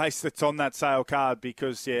race that's on that Sale card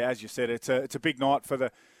because, yeah, as you said, it's a big night for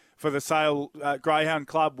the Sale Greyhound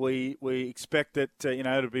Club. We expect it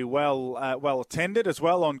to be well attended as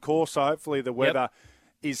well on course. So hopefully the weather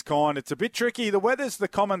is kind. It's a bit tricky. The weather's the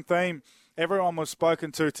common theme. Everyone was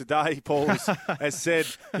spoken to today, Paul, has said,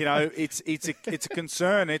 it's a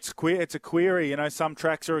concern. It's a query. Some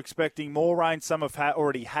tracks are expecting more rain. Some have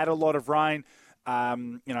already had a lot of rain.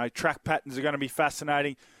 Track patterns are going to be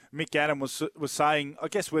fascinating. Mick Adam was saying, I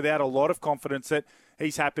guess without a lot of confidence, that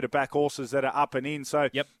he's happy to back horses that are up and in. So,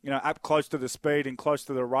 up close to the speed and close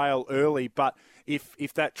to the rail early. But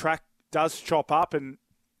if that track does chop up, and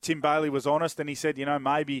Tim Bailey was honest and he said,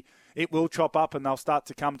 maybe it will chop up and they'll start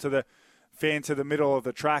to come to the middle of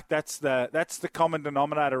the track. That's the common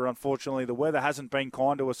denominator, unfortunately. The weather hasn't been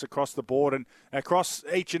kind to us across the board and across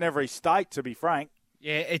each and every state, to be frank.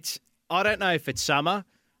 Yeah, I don't know if it's summer,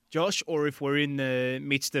 Josh, or if we're in the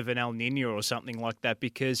midst of an El Nino or something like that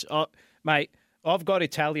because, mate, I've got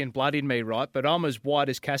Italian blood in me, right? But I'm as white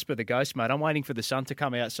as Casper the Ghost, mate. I'm waiting for the sun to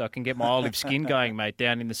come out so I can get my olive skin going, mate,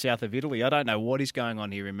 down in the south of Italy. I don't know what is going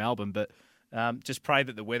on here in Melbourne, but just pray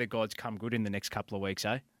that the weather gods come good in the next couple of weeks,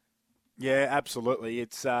 eh? Yeah, absolutely.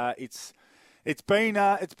 It's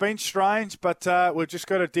been strange, but we've just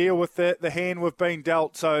got to deal with the hand we've been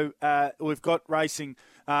dealt. So we've got racing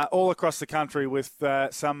all across the country with a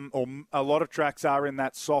lot of tracks are in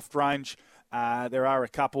that soft range. There are a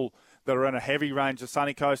couple that are on a heavy range. The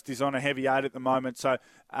Sunny Coast is on a heavy 8 at the moment. So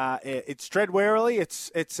it's tread warily.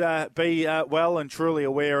 It's be well and truly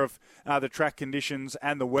aware of the track conditions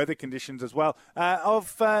and the weather conditions as well.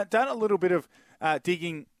 I've done a little bit of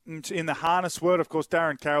digging in the harness world. Of course,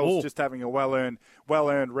 Darren Carroll's just having a well-earned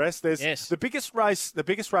rest. There's the biggest race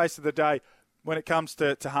of the day when it comes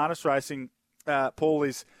to harness racing, Paul,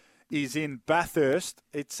 is in Bathurst.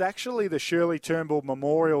 It's actually the Shirley Turnbull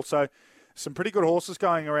Memorial. So some pretty good horses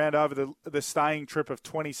going around over the staying trip of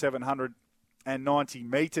 2,790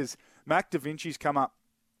 metres. Mac Da Vinci's come up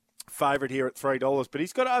favourite here at $3, but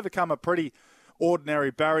he's got to overcome a pretty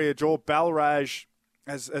ordinary barrier draw. Balraj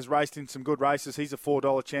has raced in some good races. He's a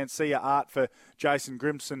 $4 chance. See Art for Jason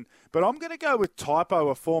Grimson. But I'm going to go with Typo,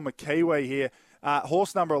 a former Kiwi here.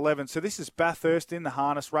 Horse number 11. So this is Bathurst in the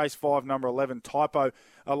harness. Race 5, number 11, Typo.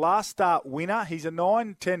 A last start winner. He's a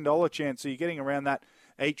 $9, $10 chance. So you're getting around that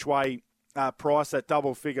each way price, that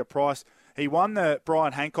double figure price. He won the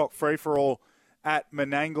Brian Hancock free-for-all at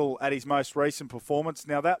Menangle at his most recent performance.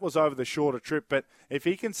 Now, that was over the shorter trip, but if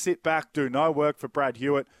he can sit back, do no work for Brad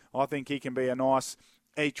Hewitt, I think he can be a nice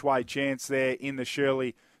each-way chance there in the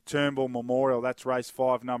Shirley Turnbull Memorial. That's race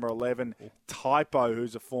 5, number 11, Typo,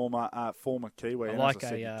 who's a former Kiwi. I And like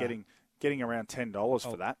as I said, getting around $10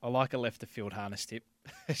 for that. I like a left-of-field harness tip.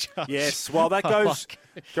 Yes, well, that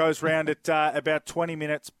goes round at about 20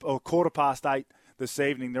 minutes or 8:15 this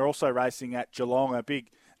evening. They're also racing at Geelong, a big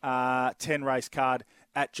 10-race card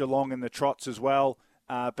at Geelong in the trots as well.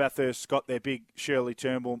 Bathurst's got their big Shirley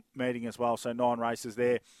Turnbull meeting as well, so 9 races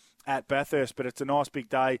there at Bathurst. But it's a nice big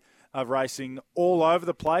day of racing all over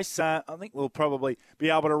the place. I think we'll probably be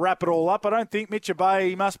able to wrap it all up. I don't think Mitch Bay,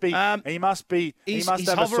 he must have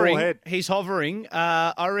a sore head. He's hovering.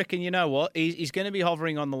 I reckon, you know what? He's going to be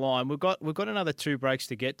hovering on the line. We've got another 2 breaks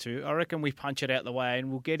to get to. I reckon we punch it out the way and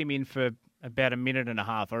we'll get him in for about a minute and a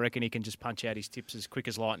half. I reckon he can just punch out his tips as quick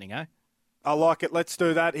as lightning, eh? I like it. Let's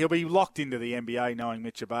do that. He'll be locked into the NBA knowing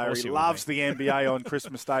Mitch Bay. He loves the NBA on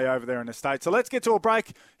Christmas Day over there in the States. So let's get to a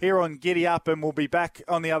break here on Giddy Up, and we'll be back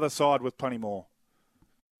on the other side with plenty more.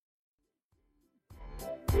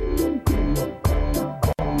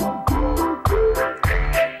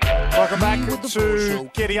 Welcome back to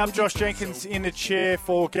Giddy Up. Josh Jenkins in the chair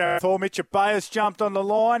for Gareth Hall. Mitch Bay has jumped on the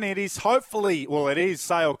line. It is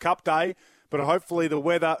Sale Cup Day, but hopefully the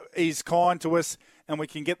weather is kind to us and we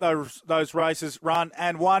can get those races run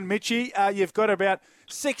and won. Mitchie, you've got about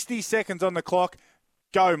 60 seconds on the clock.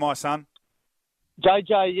 Go, my son.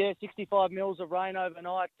 JJ, 65 mils of rain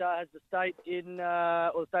overnight has the state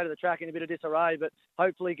the state of the track in a bit of disarray, but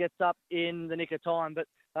hopefully gets up in the nick of time. But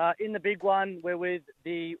in the big one, we're with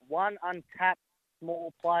the one untapped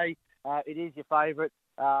small play. It is your favourite,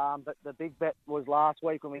 but the big bet was last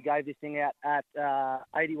week when we gave this thing out at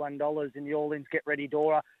 $81 in the All-Ins Get Ready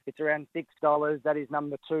Dora. It's around $6. That is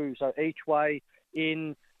number 2. So each way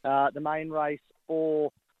in the main race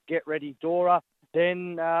for Get Ready Dora.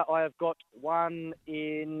 Then I have got one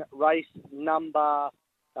in race number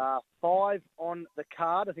 5 on the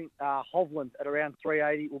card. I think Hovland at around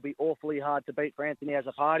 380 will be awfully hard to beat for Anthony as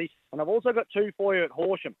a party. And I've also got 2 for you at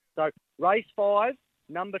Horsham. So race 5,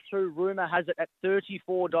 number 2, Rumour has it at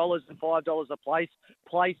 $34 and $5 a place.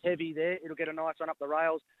 Place heavy there. It'll get a nice one up the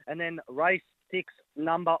rails. And then race 6,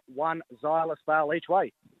 number 1, Xylus Vale each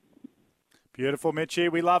way. Beautiful,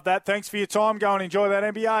 Mitchie. We love that. Thanks for your time. Go and enjoy that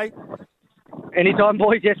NBA. Anytime,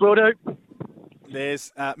 boys. Yes, we'll do.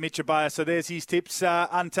 There's Mitch Abaya. So there's his tips.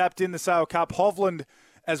 Untapped in the Sale Cup. Hovland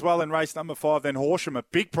as well in race number 5. Then Horsham, a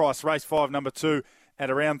big price. Race 5, number 2 at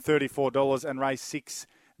around $34. And race 6,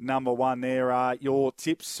 number 1. There are your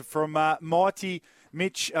tips from mighty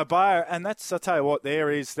Mitch Abaya. And I'll tell you what,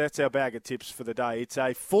 that's our bag of tips for the day. It's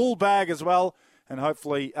a full bag as well. And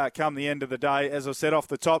hopefully come the end of the day, as I said off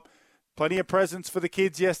the top, plenty of presents for the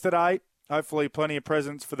kids yesterday. Hopefully plenty of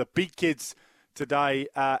presents for the big kids today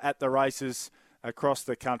at the races across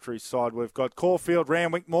the countryside. We've got Caulfield,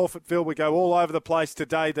 Randwick, Morfordville. We go all over the place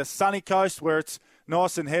today. The sunny coast where it's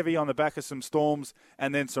nice and heavy on the back of some storms,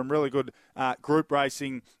 and then some really good group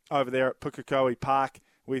racing over there at Pukekohe Park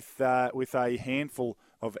with a handful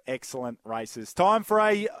of excellent races. Time for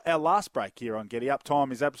our last break here on Giddy Up.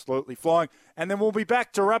 Time is absolutely flying, and then we'll be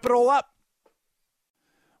back to wrap it all up.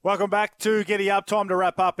 Welcome back to Giddy Up. Time to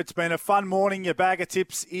wrap up. It's been a fun morning. Your bag of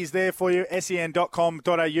tips is there for you,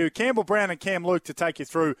 sen.com.au. Campbell Brown and Cam Luke to take you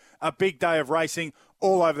through a big day of racing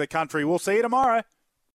all over the country. We'll see you tomorrow.